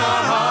in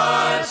our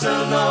hearts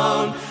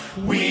alone.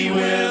 We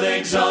will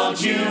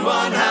exalt you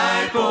on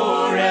high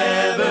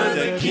forever,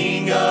 the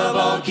King of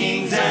all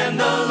kings and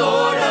the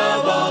Lord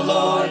of all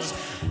lords.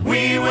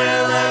 We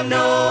will have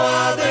no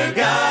other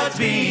gods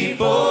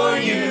before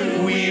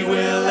you. We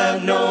will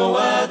have no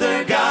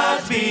other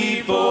gods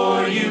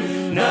before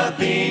you.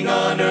 Nothing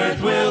on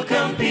earth will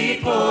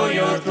compete for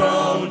your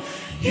throne.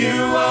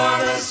 You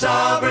are the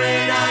sovereign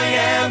I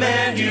am,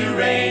 and you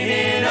reign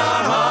in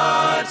our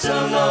hearts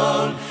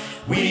alone.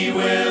 We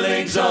will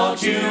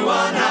exalt you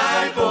on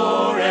high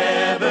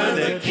forever,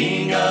 the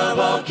King of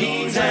all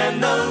kings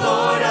and the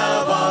Lord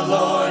of all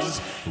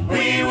lords.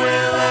 We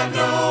will have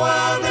no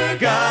other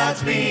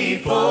gods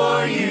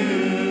before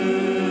you.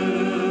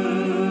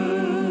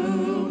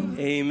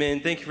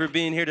 Amen. Thank you for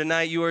being here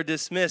tonight. You are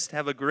dismissed.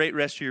 Have a great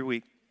rest of your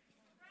week.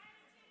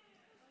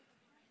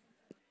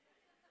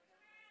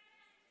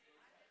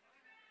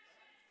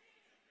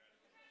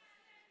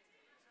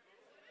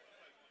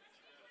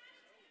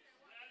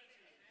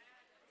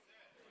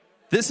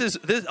 This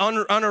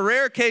on a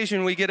rare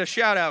occasion we get a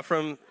shout out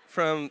from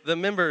the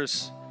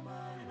members.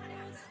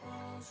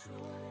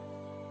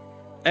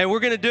 And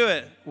we're going to do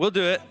it. We'll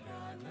do it.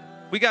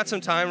 We got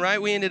some time,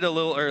 right? We ended a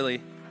little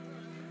early.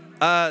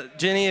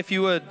 Jenny, if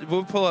you would,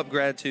 we'll pull up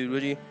gratitude,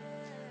 would you?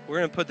 We're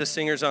going to put the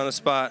singers on the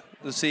spot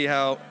to see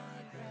how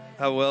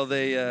well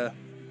they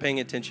paying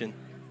attention.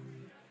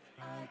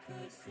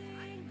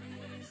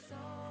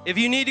 If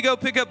you need to go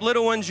pick up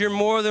little ones, you're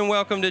more than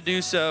welcome to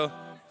do so.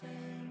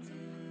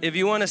 If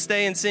you want to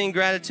stay and sing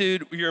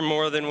gratitude, you're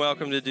more than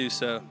welcome to do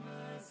so.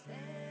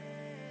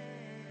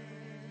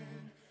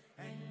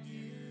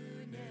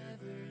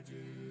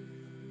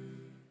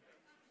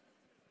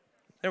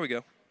 There we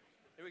go.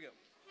 Here we go.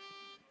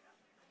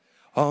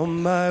 All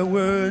my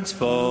words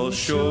fall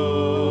short.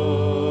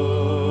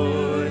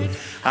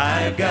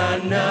 I've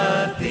got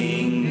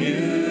nothing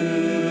new.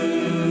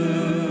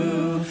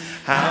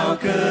 How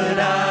could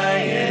I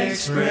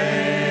express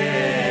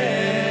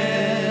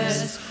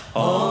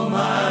all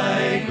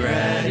my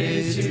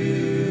gratitude?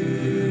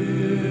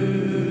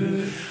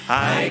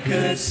 I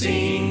could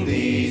sing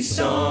these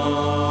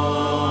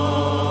songs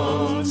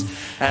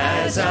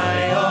as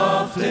I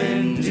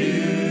often do.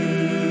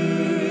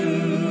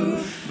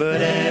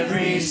 But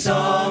every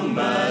song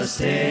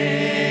must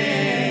end,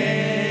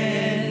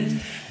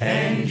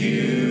 and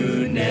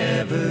you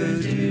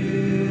never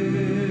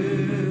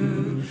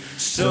do.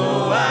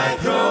 So I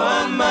throw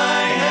up my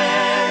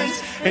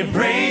hands and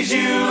praise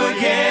you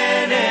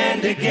again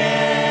and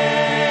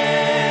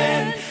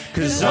again,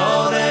 'cause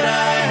all that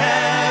I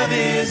have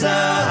is a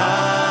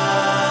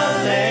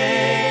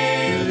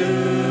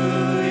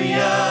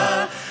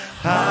hallelujah,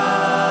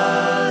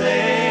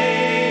 hallelujah.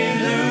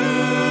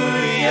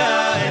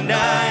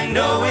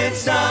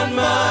 It's not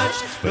much,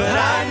 but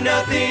I'm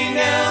nothing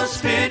else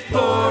fit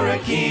for a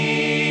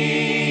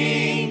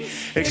king,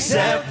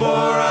 except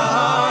for a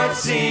heart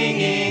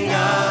singing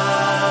hallelujah,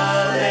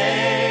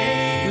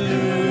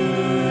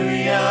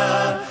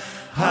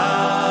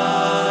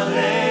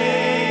 hallelujah.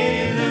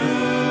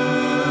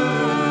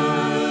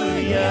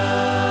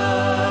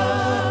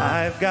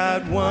 I've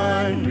got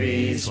one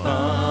response,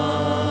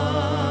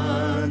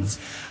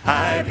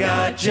 I've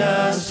got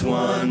just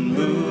one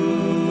move.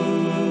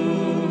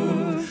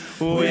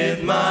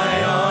 With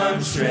my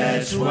arms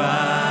stretched wide,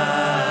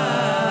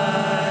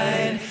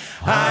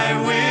 I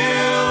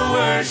will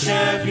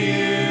worship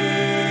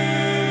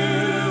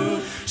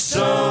you.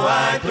 So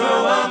I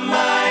throw up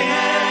my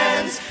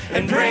hands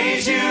and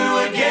praise you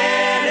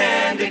again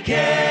and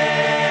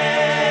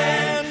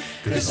again,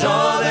 'cause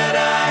all that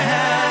I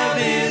have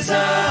is a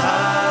hallelujah,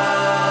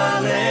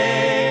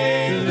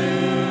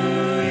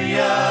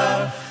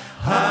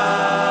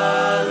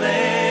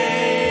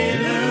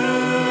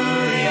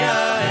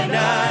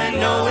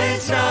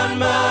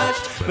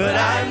 but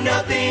I'm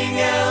nothing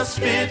else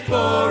fit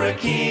for a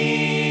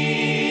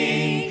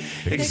king,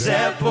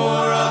 except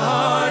for a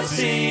heart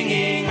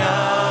singing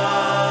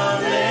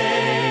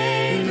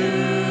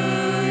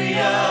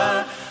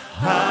hallelujah,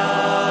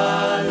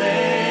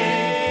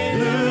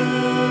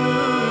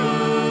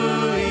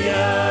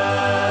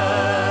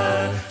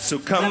 hallelujah. So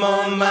come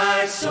on,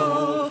 my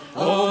soul,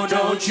 oh,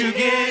 don't you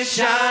get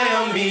shy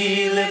on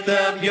me, lift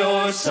up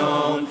your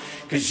song,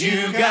 'cause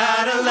you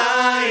got a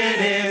lion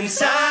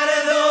inside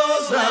of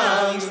those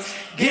lungs.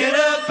 Get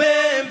up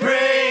and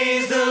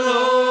praise the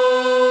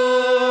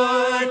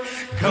Lord.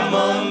 Come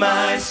on,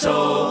 my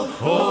soul,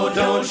 oh,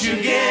 don't you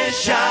get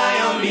shy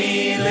on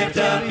me, lift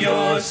up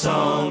your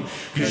song,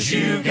 'cause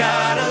you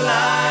got a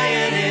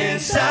lion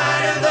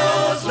inside of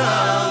those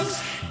lungs.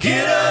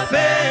 Get up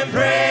and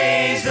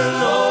praise the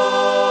Lord.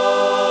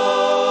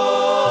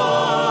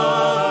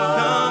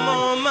 Come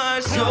on,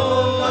 my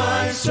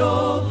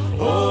soul,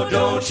 oh,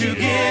 don't you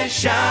get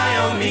shy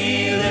on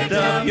me, lift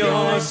up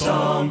your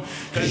song,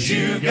 'cause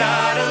you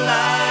got a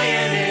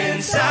lion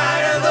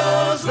inside of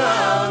those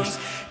lungs.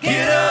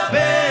 Get up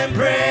and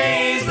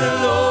praise the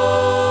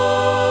Lord.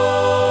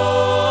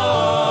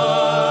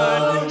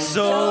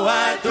 So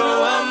I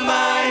throw up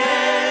my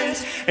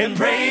hands and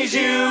praise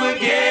you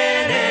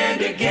again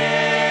and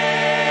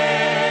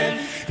again,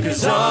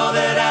 'cause all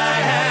that I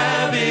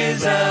have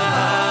is a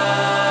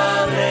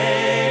hallelujah,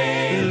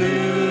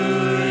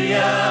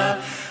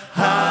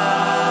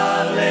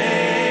 hallelujah.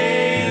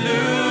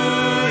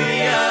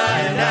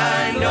 And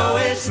I know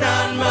it's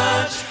not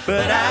much,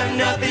 but I'm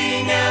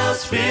nothing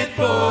else fit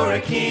for a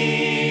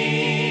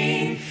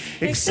king,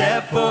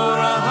 except for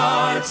a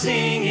heart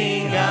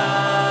singing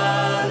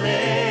hallelujah,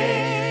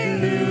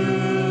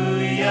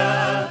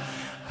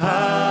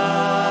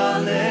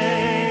 hallelujah.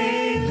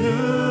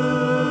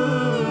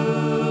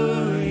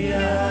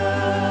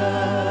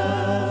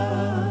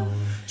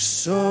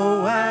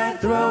 So I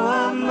throw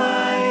up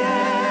my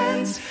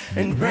hands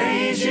and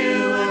praise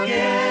you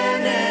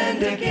again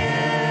and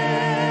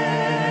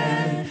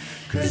again,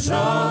 'cause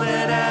all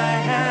that I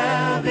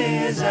have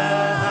is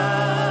a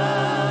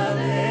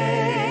hallelujah,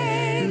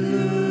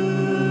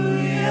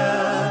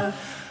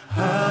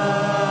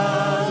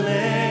 hallelujah.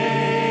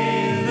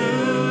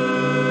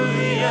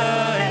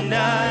 And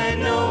I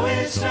know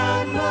it's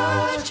not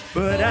much,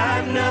 but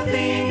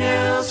nothing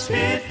else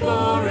fit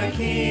for a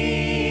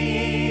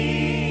king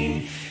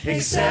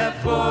except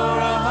for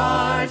a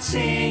heart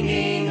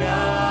singing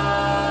hallelujah,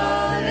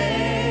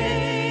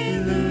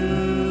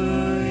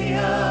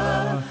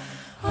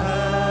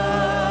 hallelujah.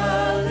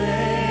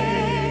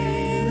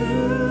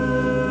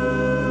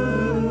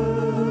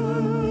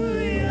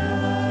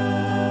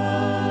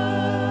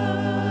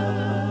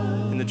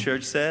 And the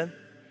church said,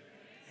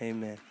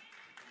 amen.